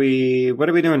 so what are we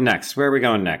doing next? Where are we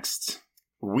going next?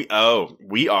 We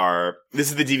are. This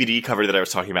is the DVD cover that I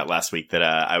was talking about last week that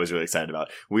I was really excited about.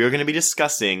 We are going to be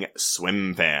discussing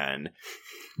Swim Fan,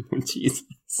 Jesus,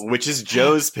 which is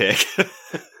Joe's pick.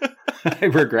 I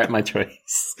regret my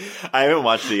choice. I haven't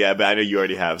watched it yet, but I know you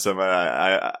already have, so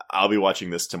I'll be watching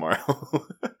this tomorrow.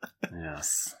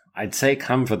 Yes, I'd say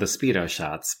come for the Speedo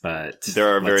shots, but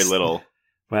there are very little.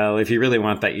 Well, if you really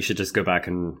want that, you should just go back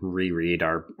and reread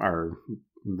our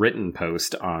written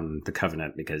post on The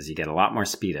Covenant, because you get a lot more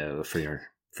Speedo for your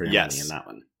money in that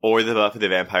one. Or the Buffy the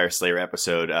Vampire Slayer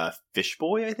episode, Fish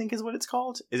Boy, I think is what it's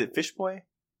called. Is it Fish Boy?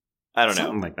 I don't know.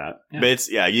 Something like that. Yeah. But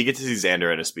you get to see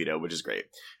Xander in a Speedo, which is great.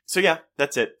 So yeah,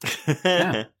 that's it.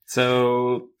 Yeah.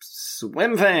 So,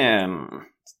 Swim Fan.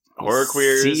 Horror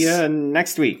Queers. See ya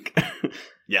next week.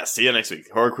 Yeah, see you next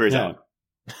week. Horror Queers out.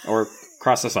 Or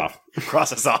cross us off.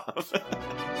 Cross us off.